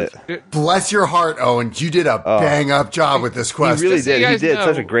about it. Bless your heart, Owen. You did a bang-up job with this question. He really did. He did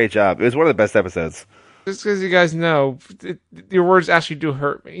such a great job. It was one of the best episodes. Just because you guys know, your words actually do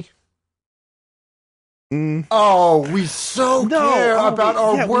hurt me. Oh, we care about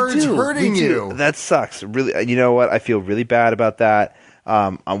our words hurting you. That sucks. Really, you know what? I feel really bad about that. What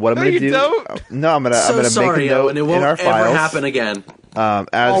I'm going to do? No, I'm going to make a note and it won't in our files. Ever happen again.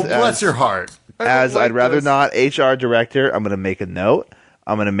 Bless your heart. As I'd rather not HR director, I'm going to make a note.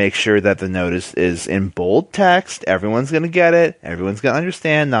 I'm going to make sure that the note is in bold text. Everyone's going to get it. Everyone's going to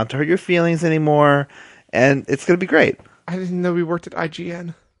understand not to hurt your feelings anymore. And it's going to be great. I didn't know we worked at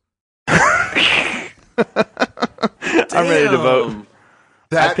IGN. I'm ready to vote.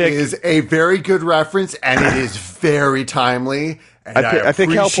 That is a very good reference, and it is very timely. And I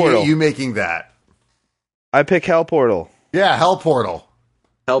pick Hell Portal. You making that. I pick Hell Portal. Yeah, Hell Portal.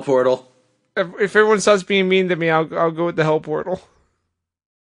 Hell Portal. If everyone stops being mean to me, I'll go with the Hell Portal.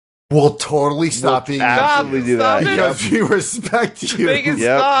 We'll totally stop being absolutely do that because we respect you. Make it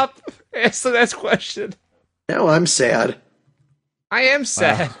stop. Ask the next question. Now I'm sad. I am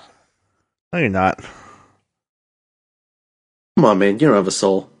sad. No, you're not. Come on, man. You don't have a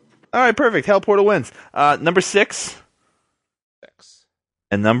soul. All right, perfect. Hell Portal wins. Number 6.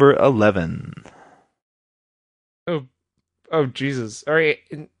 And number 11. Oh, Jesus. All right.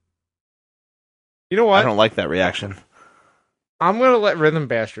 You know what? I don't like that reaction. I'm going to let Rhythm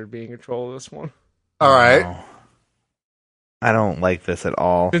Bastard be in control of this one. All right. No. I don't like this at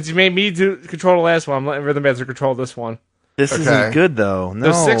all. Since you made me control the last one, I'm letting Rhythm Bastard control this one. This isn't good, though.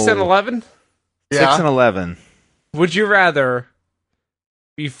 No. So 6 and 11? 6 and 11. Would you rather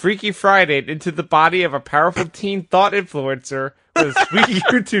be Freaky Friday into the body of a powerful teen thought influencer with a sweet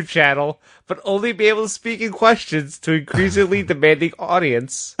YouTube channel, but only be able to speak in questions to increasingly demanding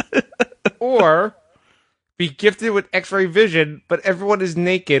audience? Or be gifted with X-ray vision, but everyone is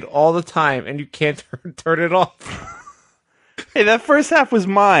naked all the time and you can't turn it off? Hey, that first half was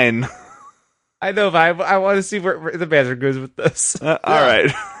mine. I know, but I want to see where the banter goes with this. All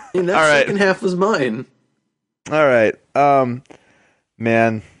right. And that second half was mine. All right.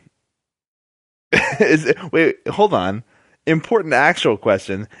 Man. Wait, hold on. Important actual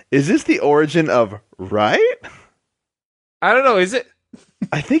question. Is this the origin of right? I don't know, is it?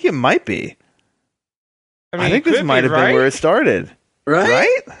 I think it might be. I think this might have been where it started.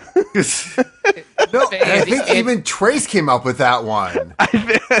 Right? No, I think even Trace came up with that one.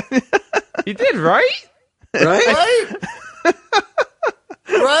 He did, right? Right?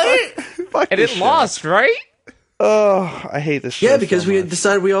 Right? And it lost, right? Oh, I hate this show. Yeah, because we had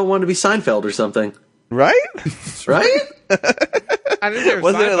decided we all wanted to be Seinfeld or something. Right? Right? I didn't know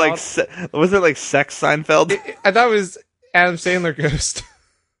Wasn't it like Sex Seinfeld? I thought it was Adam Sandler Ghost.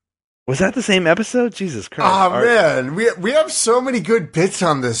 Was that the same episode? Jesus Christ. Oh, man. We have so many good bits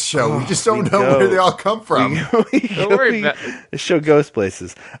on this show. We just don't know where they all come from. Don't worry about The show goes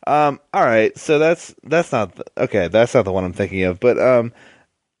places. All right, so that's not that's not the one I'm thinking of. But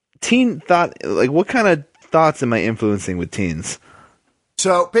teen thought, like, what kind of thoughts am I influencing with teens?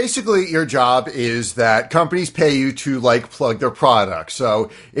 So basically, your job is that companies pay you to like plug their products.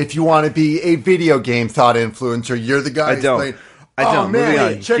 So if you want to be a video game thought influencer, you're the guy. I don't. Moving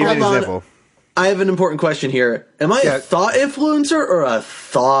on. Give me an example. I have an important question here. Am I a thought influencer or a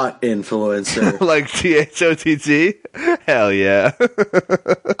thought influencer? Like THOTT? Hell yeah.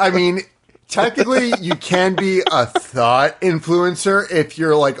 I mean, technically, you can be a thought influencer if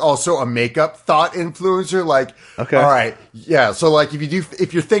you're like also a makeup thought influencer. Like, okay, all right, yeah. So like,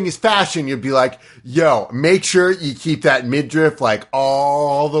 if your thing is fashion, you'd be like, yo, make sure you keep that midriff like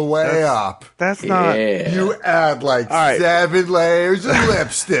all the way up. That's not. You add like 7 layers of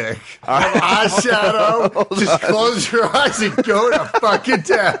lipstick, eyeshadow. Just close your eyes and go to fucking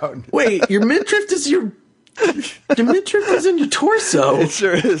town. Wait, your midriff is your midriff is in your torso. It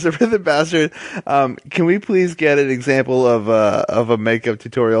sure is. A rhythm bastard. Can we please get an example of a makeup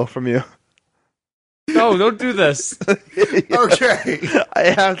tutorial from you? No, don't do this. Okay. I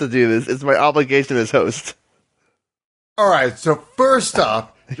have to do this. It's my obligation as host. All right. So first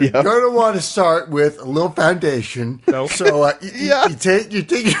off, you're going to want to start with a little foundation. No. So you take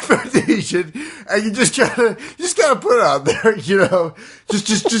your foundation and you just gotta put it on there. You know,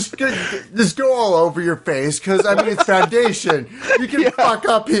 just go all over your face because I mean it's foundation. You can fuck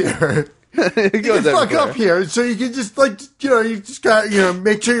up here. You can fuck up here, so you can just you just got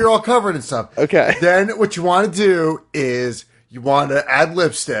make sure you're all covered and stuff. Okay. Then what you want to do is you want to add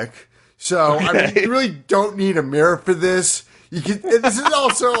lipstick. So I mean, you really don't need a mirror for this. You can. And this is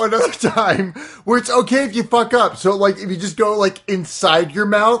also another time where it's okay if you fuck up. So like if you just go like inside your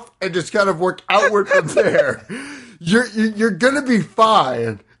mouth and just kind of work outward from there, you're gonna be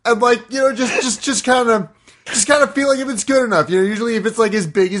fine. And like just kind of feel like if it's good enough. Usually if it's like as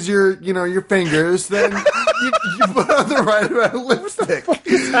big as your fingers, then you put on the right amount of lipstick. What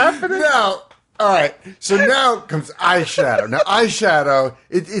is happening now? All right, so now comes eyeshadow. Now eyeshadow,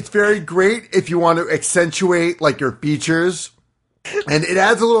 it's very great if you want to accentuate like your features. And it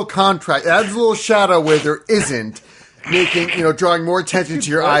adds a little contrast. It adds a little shadow where there isn't, making drawing more attention to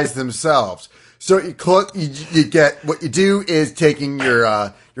your eyes themselves. So you get what you do is taking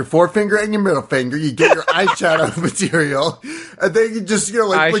your forefinger and your middle finger. You get your eyeshadow material, and then you just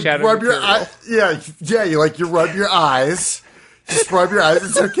like rub your eye. Yeah. You rub your eyes. Just rub your eyes.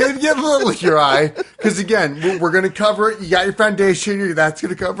 It's okay to get a little of your eye, because again, we're going to cover it. You got your foundation, that's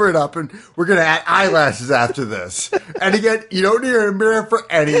going to cover it up, and we're going to add eyelashes after this. And again, you don't need a mirror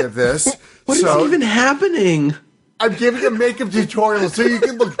for any of this. What is even happening? I'm giving a makeup tutorial so you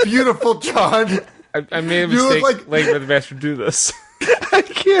can look beautiful, John. I made a mistake letting the master do this. I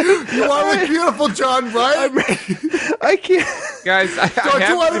can't. You want to look beautiful, John, right? I can't. Guys, don't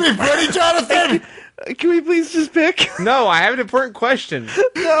you want to be pretty, Jonathan? Can we please just pick? No, I have an important question.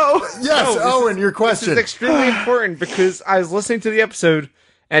 No. Yes, Owen, your question. This is extremely important because I was listening to the episode,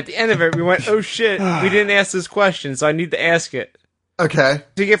 and at the end of it, we went, oh shit, we didn't ask this question, so I need to ask it. Okay.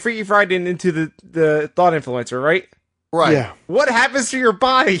 To get Freaky Friday into the thought influencer, right? Right. Yeah. What happens to your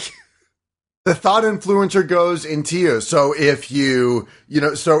body? The thought influencer goes into you. So if you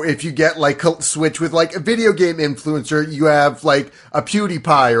get like switch with like a video game influencer, you have like a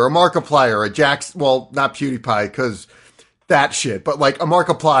PewDiePie or a Markiplier or a Jax. Well, not PewDiePie because that shit, but like a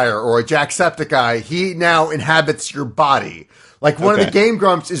Markiplier or a Jacksepticeye, he now inhabits your body. Like one of the Game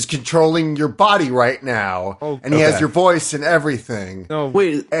Grumps is controlling your body right now, and he has your voice and everything. No,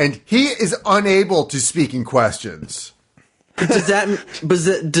 wait, and he is unable to speak in questions. Does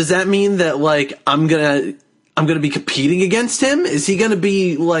that mean that like I'm gonna be competing against him? Is he gonna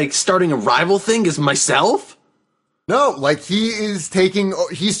be like starting a rival thing as myself? No, like he has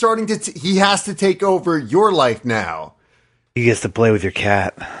to take over your life now. He gets to play with your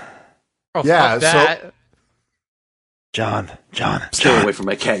cat. Oh, yeah, so John. Stay away from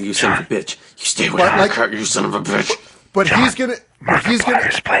my cat, you son of a bitch. You stay away from my cat, you son of a bitch. But John, he's gonna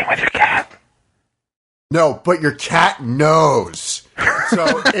playing with your cat. No, but your cat knows.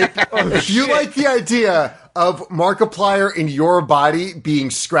 So if you like the idea of Markiplier in your body being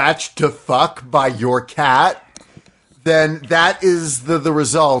scratched to fuck by your cat, then that is the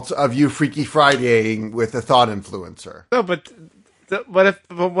result of you Freaky Fridaying with a thought influencer. No, but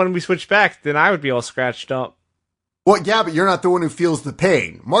when we switch back, then I would be all scratched up. Well, yeah, but you're not the one who feels the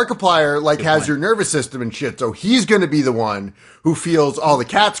pain. Markiplier has your nervous system and shit, so he's going to be the one who feels all the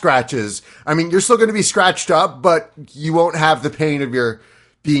cat scratches. I mean, you're still going to be scratched up, but you won't have the pain of your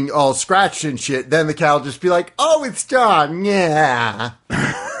being all scratched and shit. Then the cat will just be like, "Oh, it's John, yeah."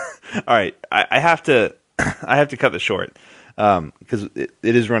 All right, I have to cut this short because it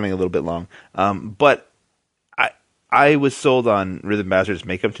is running a little bit long. But I was sold on Rhythm Bastard's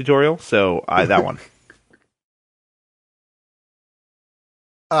makeup tutorial, so that one.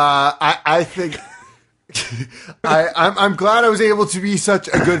 I think I'm glad I was able to be such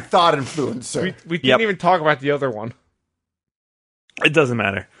a good thought influencer. We didn't even talk about the other one. It doesn't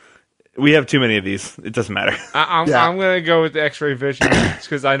matter. We have too many of these. It doesn't matter. I'm gonna go with the X-ray vision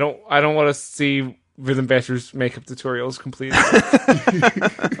because I don't want to see Rhythm Bastard's makeup tutorials completed.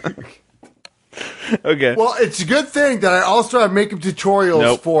 Okay. Well, it's a good thing that I also have makeup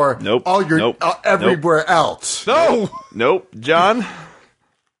tutorials for all your everywhere else. Nope, John.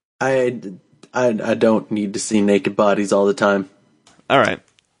 I don't need to see naked bodies all the time. All right,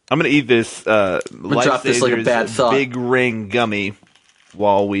 I'm gonna eat this drop this like a bad thought. Big ring gummy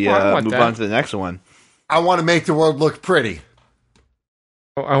while we move on to the next one. I want to make the world look pretty.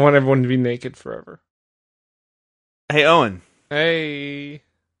 I want everyone to be naked forever. Hey, Owen. Hey.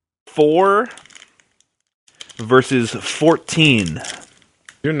 4 versus 14.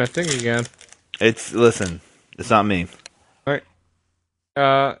 Doing that thing again. It's not me. All right.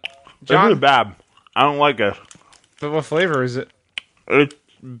 John, it's bad. I don't like it. But what flavor is it? It's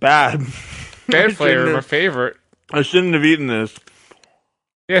bad. Bad flavor, my favorite. I shouldn't have eaten this.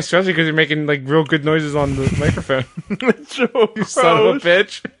 Yeah, especially because you're making like real good noises on the microphone. It's so gross. You son of a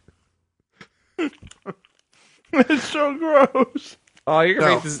bitch. It's so gross. Oh, you're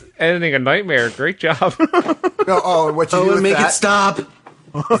gonna make this editing a nightmare. Great job. What you do with make that? It stop.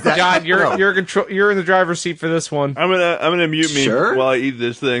 John, you're in the driver's seat for this one. I'm gonna mute me while I eat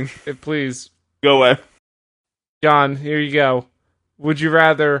this thing. Please go away. John, here you go. Would you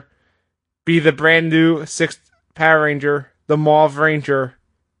rather be the brand new 6th Power Ranger, the Mauve Ranger,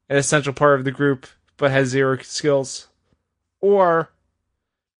 an essential part of the group, but has 0 skills, or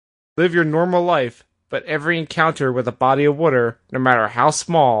live your normal life, but every encounter with a body of water, no matter how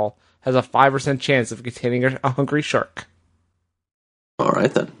small, has a 5% chance of containing a hungry shark? All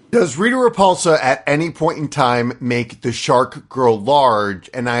right, then. Does Rita Repulsa at any point in time make the shark grow large,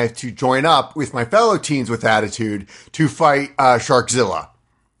 and I have to join up with my fellow teens with attitude to fight Sharkzilla?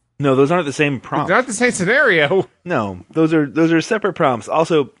 No, those aren't the same prompts. They're not the same scenario. No, those are separate prompts.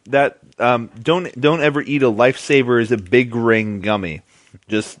 Also, that don't ever eat a Lifesaver as a big ring gummy.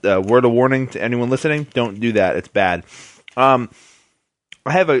 Just word of warning to anyone listening: don't do that. It's bad. I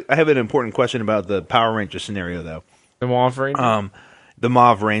have an important question about the Power Ranger scenario, though. The Mauve Ranger. The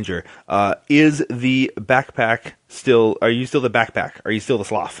Mauve Ranger. Is the backpack still? Are you still the backpack? Are you still the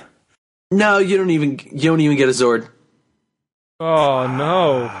sloth? No, you don't even get a Zord. Oh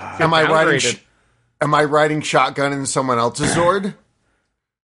no! Am I riding shotgun in someone else's Zord?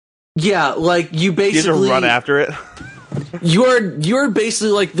 Yeah, like you basically you just run after it. You're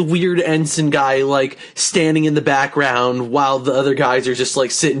basically like the weird ensign guy, like standing in the background while the other guys are just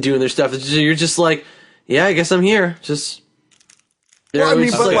like sitting doing their stuff. You're just like, yeah, I guess I'm here. Just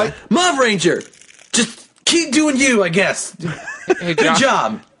Mauve Ranger, just keep doing you, I guess. Hey, good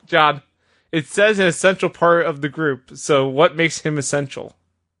job, John. It says an essential part of the group. So what makes him essential?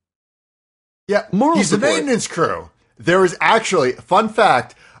 Yeah, he's the maintenance crew. There is actually, fun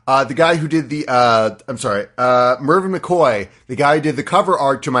fact, The guy who did Mervyn McCoy, the guy who did the cover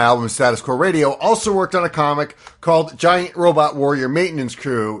art to my album Status Quo Radio, also worked on a comic called Giant Robot Warrior Maintenance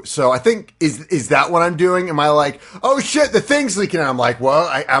Crew. So I think, is that what I'm doing? Am I like, oh shit, the thing's leaking out? I'm like, well,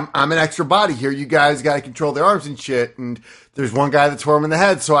 I'm an extra body here. You guys got to control their arms and shit. And there's one guy that's warm in the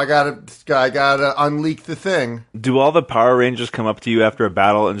head, so I gotta unleak the thing. Do all the Power Rangers come up to you after a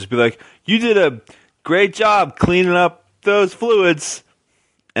battle and just be like, you did a great job cleaning up those fluids,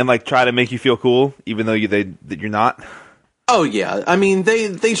 and like try to make you feel cool, even though you're not? Oh yeah, I mean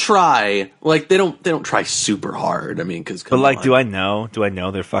they try. Like they don't try super hard. I mean, because but like, do I know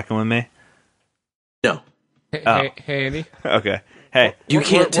they're fucking with me? No. Hey, Andy. Okay. Hey, you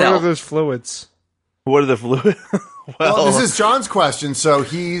can't tell. What are those fluids? What are the fluids? Well, this is John's question, so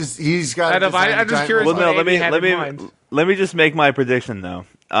he's got. I'm just curious. Well, no, let me just make my prediction though.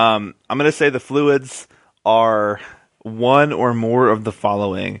 I'm going to say the fluids are one or more of the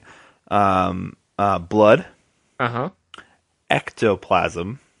following: blood,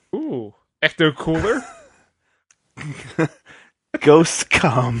 ectoplasm, ooh, ecto cooler, ghost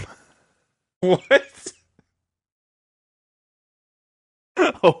cum. What?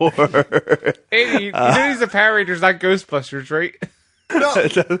 Or Andy, you know these are Power Rangers, not Ghostbusters, right? No,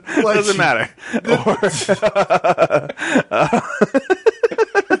 it doesn't matter.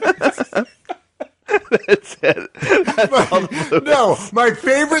 That's it. No, my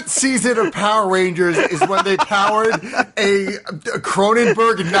favorite season of Power Rangers is when they powered a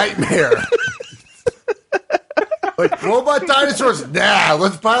Cronenberg nightmare. Like, robot dinosaurs? Nah,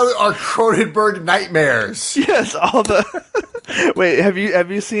 let's pilot our Cronenberg nightmares. Yes, all the. Wait, have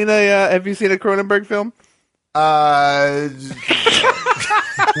you seen a Cronenberg film?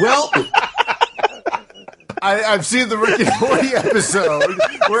 Well, I've seen the Rick and Morty episode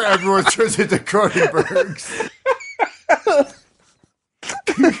where everyone turns into Cronenbergs.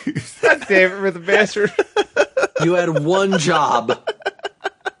 God damn it, with the bastard. You had one job.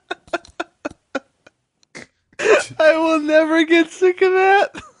 I will never get sick of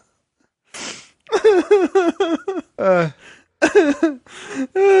that.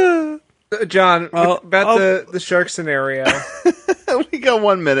 John, about the shark scenario. We got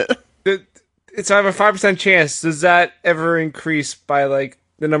 1 minute. So I have a 5% chance. Does that ever increase by like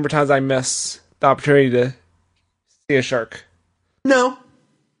the number of times I miss the opportunity to see a shark? No.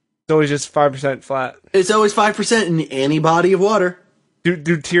 It's always just 5% flat. It's always 5% in any body of water.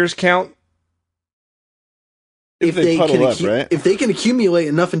 Do tears count? If they can right? If they can accumulate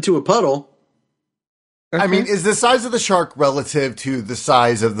enough into a puddle. I mean, is the size of the shark relative to the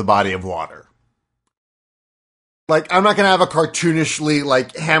size of the body of water? Like, I'm not going to have a cartoonishly,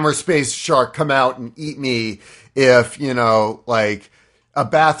 like, hammer space shark come out and eat me if, like, a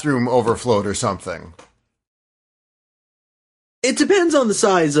bathroom overflowed or something. It depends on the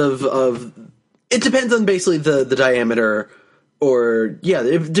size of it depends on basically the diameter, or, yeah,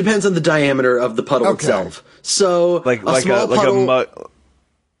 it depends on the diameter of the puddle itself. So, a small puddle will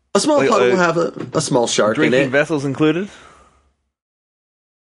have a small shark in it. Drinking vessels included?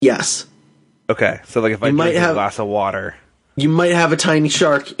 Yes. Okay, so like if I drink a glass of water. You might have a tiny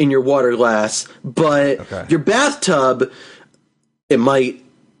shark in your water glass, but your bathtub, it might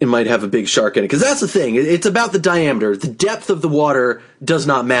have a big shark in it. Because that's the thing. It's about the diameter. The depth of the water does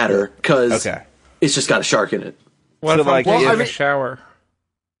not matter, because it's just got a shark in it. What if I'm in a shower?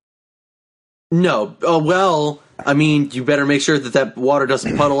 No. Oh, well, I mean, you better make sure that water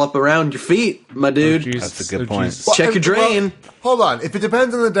doesn't puddle up around your feet, my dude. That's a good point. Check your drain. Well, hold on. If it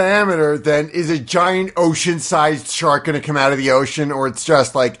depends on the diameter, then is a giant ocean-sized shark going to come out of the ocean, or it's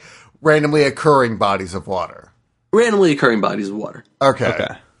just like randomly occurring bodies of water? Randomly occurring bodies of water. Okay.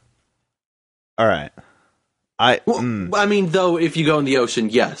 All right. I mean, though, if you go in the ocean,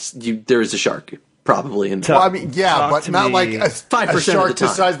 yes, there is a shark. Probably. Well, I mean, yeah, but not like a 5% a shark the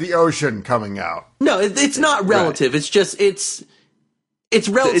size of the ocean coming out. No, it's not relative. Right. It's just, it's relative. It's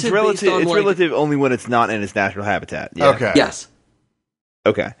relative. It's relative only when it's not in its natural habitat. Yeah. Okay. Yes.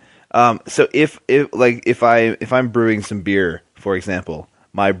 Okay. So if I'm brewing some beer, for example,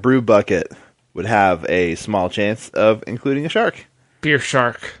 my brew bucket would have a small chance of including a shark. Beer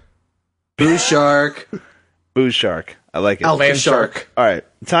shark. Booze shark. Booze shark. I like it. Land shark. All right,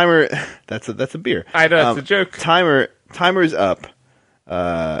 timer. That's a beer. I know, it's a joke. Timer's up.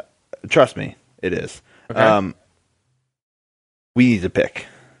 Trust me, it is. Okay. We need to pick.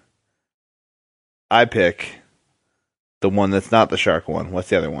 I pick the one that's not the shark one. What's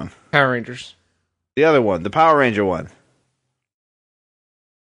the other one? Power Rangers. The other one, the Power Ranger one.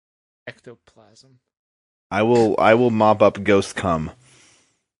 Ectoplasm. I will mop up ghost cum.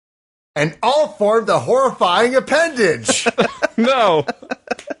 And all form the horrifying appendage. No.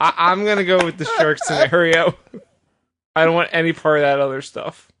 I'm gonna go with the shark scenario. I don't want any part of that other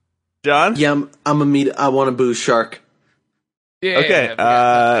stuff. John? Yeah, I want to boo shark. Yeah.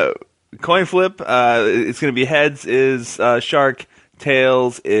 Okay. Coin flip. It's going to be heads is shark,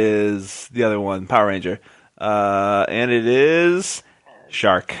 tails is the other one, Power Ranger, and it is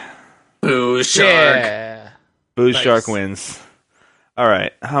shark. Boo shark. Yeah. Boo Nice. shark wins. All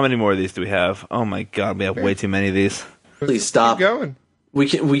right. How many more of these do we have? Oh my god, we have way too many of these. Please stop. Keep going. We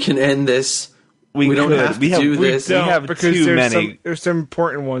can end this. We don't could. have to We do this. We have because too there's many. there's some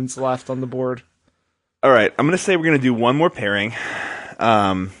important ones left on the board. All right, I'm going to say we're going to do one more pairing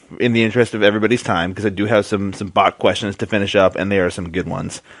in the interest of everybody's time, because I do have some bot questions to finish up, and they are some good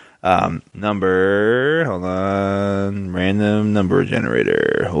ones. Hold on, random number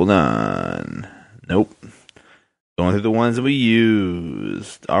generator. Hold on. Nope. Going through the ones that we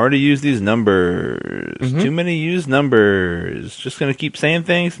used. Already used these numbers. Too many used numbers. Just going to keep saying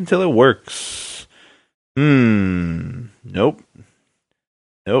things until it works. Nope.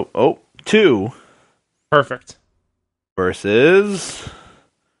 Oh, 2. Perfect. Versus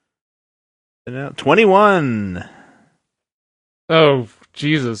 21. Oh,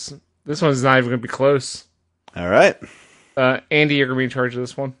 Jesus. This one's not even going to be close. All right. Andy, you're going to be in charge of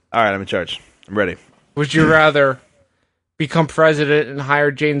this one. All right, I'm in charge. I'm ready. Would you rather become president and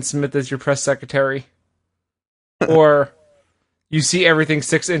hire Jaden Smith as your press secretary? Or you see everything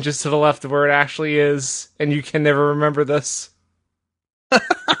 6 inches to the left of where it actually is, and you can never remember this?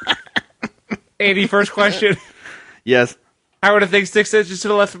 Andy, first question. Yes. How would I think 6 inches to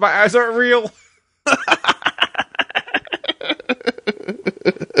the left of my eyes aren't real?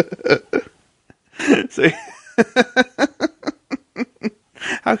 So,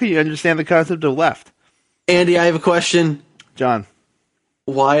 how can you understand the concept of left? Andy, I have a question. John.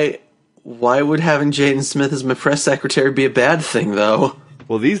 Why would having Jaden Smith as my press secretary be a bad thing, though?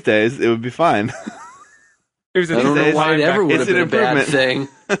 Well, these days, it would be fine. I I don't know why it ever would have It's been an a bad improvement.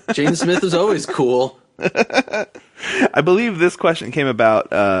 thing. Jaden Smith was always cool. I believe this question came about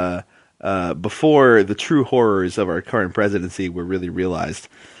before the true horrors of our current presidency were really realized.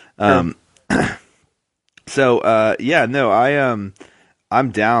 I'm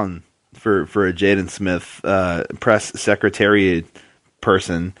down for a Jaden Smith press secretary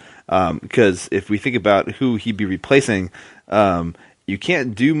person, because if we think about who he'd be replacing, you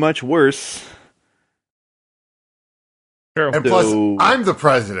can't do much worse. True. And plus, I'm the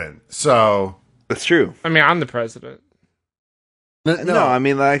president, so That's true. I mean, I'm the president. No, I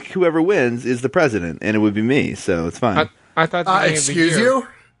mean, like, whoever wins is the president, and it would be me, so it's fine. I thought. the beginning of the excuse year- you?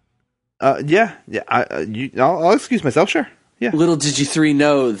 Yeah. I'll excuse myself, sure. Yeah. Little did you three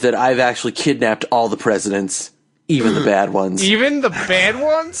know that I've actually kidnapped all the presidents, even the bad ones. Even the bad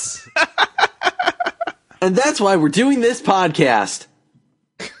ones? And that's why we're doing this podcast.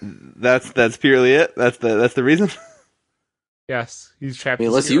 That's purely it. That's the reason. Yes, he's trapped. I mean,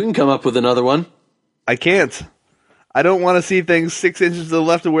 unless you can come up with another one. I can't. I don't want to see things 6 inches to the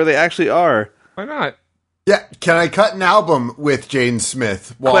left of where they actually are. Why not? Yeah, can I cut an album with Jaden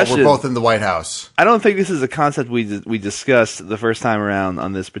Smith while Question. we're both in the White House? I don't think this is a concept we discussed the first time around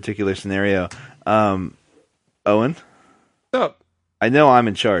on this particular scenario. Owen, What's up? I know I'm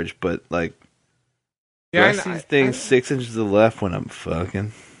in charge, but like, Yeah, I see things 6 inches to the left when I'm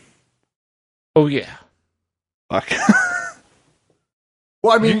fucking. Oh yeah. Fuck.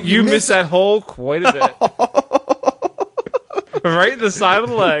 Well, I mean, You missed that hole quite a bit. Right in the side of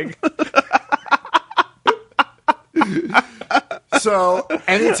the leg. So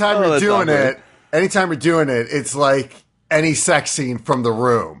anytime Oh, you're that's doing awkward. it, it's like any sex scene from The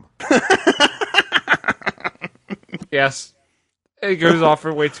Room. Yes. It goes off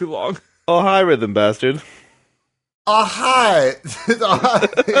for way too long. Oh, hi, rhythm bastard. Oh, hi.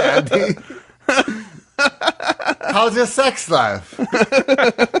 Andy. How's your sex life?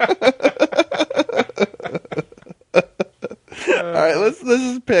 All right, let's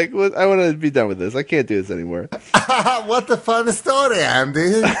just pick. I want to be done with this. I can't do this anymore. What the fun story,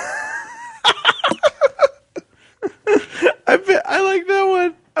 Andy. I like that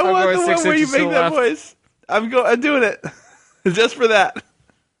one. I I'm want going the 6 one where you inches to make the that left. voice. I'm doing it just for that.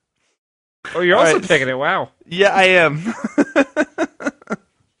 Oh, you're All also right. picking it. Wow. Yeah, I am.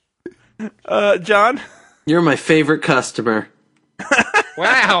 John. You're my favorite customer.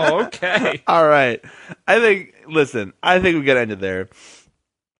 Wow. Okay. All right. I think we got to end it there.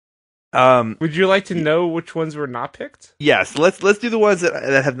 Would you like to know which ones were not picked? Yes, let's do the ones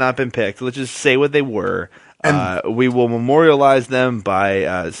that have not been picked. Let's just say what they were. We will memorialize them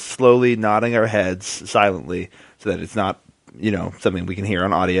by slowly nodding our heads silently, so that it's not something we can hear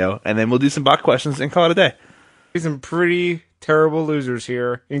on audio. And then we'll do some bot questions and call it a day. Some pretty terrible losers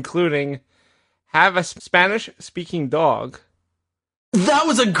here, including have a Spanish-speaking dog. That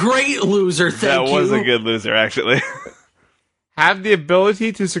was a great loser, thank you. That was a good loser, actually. Have the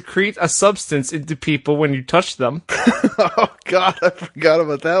ability to secrete a substance into people when you touch them. Oh, God, I forgot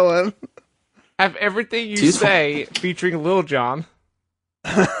about that one. Have everything you say featuring Lil Jon.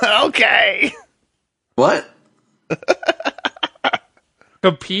 Okay. What?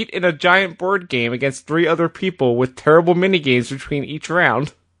 Compete in a giant board game against 3 other people with terrible minigames between each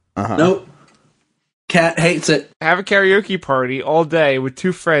round. Nope. Cat hates it. Have a karaoke party all day with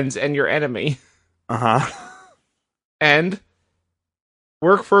 2 friends and your enemy. And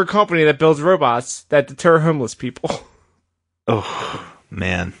work for a company that builds robots that deter homeless people. Oh,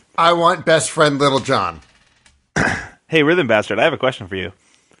 man. I want best friend Little John. Hey, Rhythm Bastard, I have a question for you.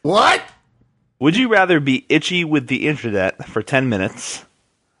 What? Would you rather be itchy with the internet for 10 minutes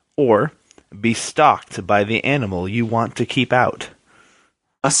or be stalked by the animal you want to keep out?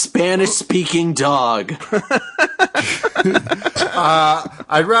 A Spanish-speaking dog.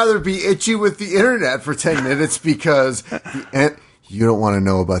 I'd rather be itchy with the internet for 10 minutes because you don't want to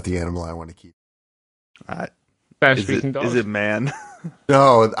know about the animal I want to keep. Spanish-speaking dog. Is it man?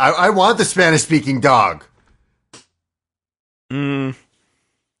 No, I want the Spanish-speaking dog.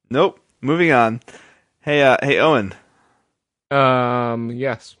 Nope. Moving on. Hey, Owen.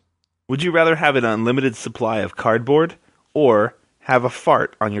 Yes. Would you rather have an unlimited supply of cardboard or have a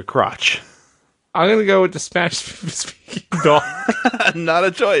fart on your crotch? I'm going to go with the Spanish-speaking dog. Not a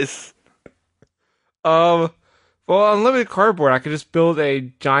choice. Well, unlimited cardboard, I could just build a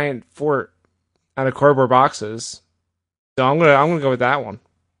giant fort out of cardboard boxes. So I'm gonna go with that one.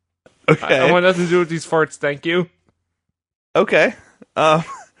 Okay. I want nothing to do with these farts, thank you. Okay.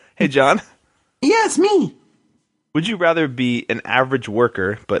 Hey, John. Yeah, it's me. Would you rather be an average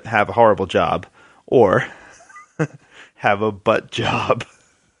worker but have a horrible job, or have a butt job?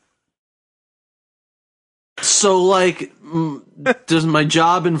 So, like, does my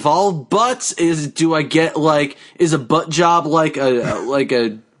job involve butts? Do I get is a butt job like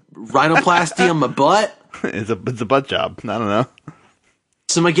a rhinoplasty on my butt? It's a butt job. I don't know.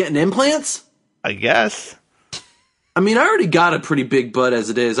 So am I getting implants? I guess. I mean, I already got a pretty big butt as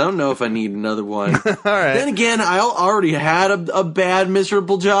it is. I don't know if I need another one. All right. Then again, I already had a bad,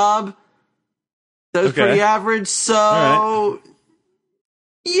 miserable job that was pretty average. So, right.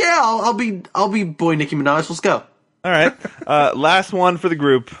 Yeah, I'll be boy Nicki Minaj. Let's go. All right. Last one for the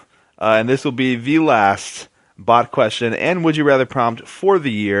group, and this will be the last bot question and would you rather prompt for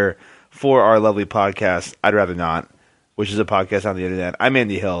the year for our lovely podcast, I'd Rather Not, which is a podcast on the internet. I'm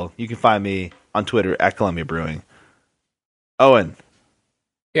Andy Hill. You can find me on Twitter at Columbia Brewing. Owen.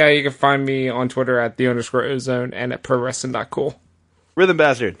 Yeah, you can find me on Twitter at @the_ozone and at prowrestling.cool. Rhythm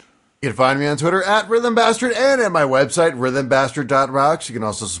Bastard. You can find me on Twitter at Rhythm Bastard and at my website, rhythmbastard.rocks. You can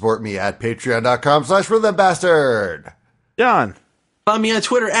also support me at patreon.com/Rhythm Bastard. John. Find me on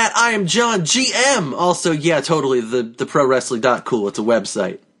Twitter at I am John GM. Also, yeah, totally, the prowrestling.cool. It's a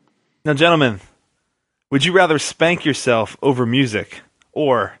website. Now, gentlemen, would you rather spank yourself over music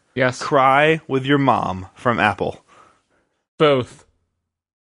or cry with your mom from Apple? Both.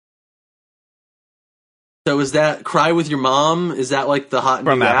 So is that Cry With Your Mom? Is that like the hot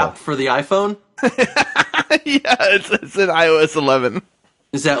new app for the iPhone? Yeah, it's an iOS 11.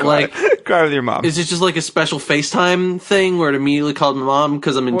 Is that Cry With Your Mom? Is it just like a special FaceTime thing where it immediately called my mom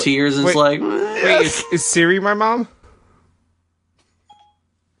because I'm in tears and it's like... Wait, is Siri my mom?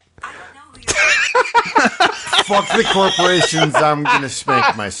 Fuck the corporations, I'm gonna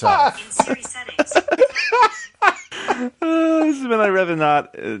spank myself. This has been I'd Rather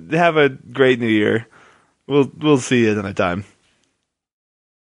Not. Have a great new year. We'll see you another time.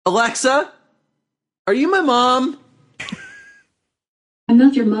 Alexa, are you my mom? I'm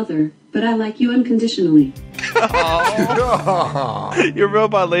not your mother, but I like you unconditionally. Your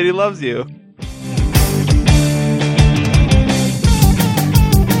robot lady loves you.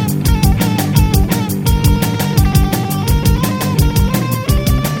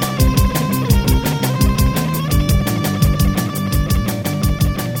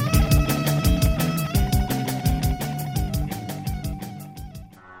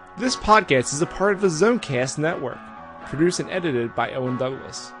 This podcast is a part of the Zonecast Network, produced and edited by Owen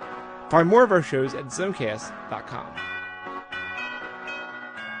Douglas. Find more of our shows at zonecast.com.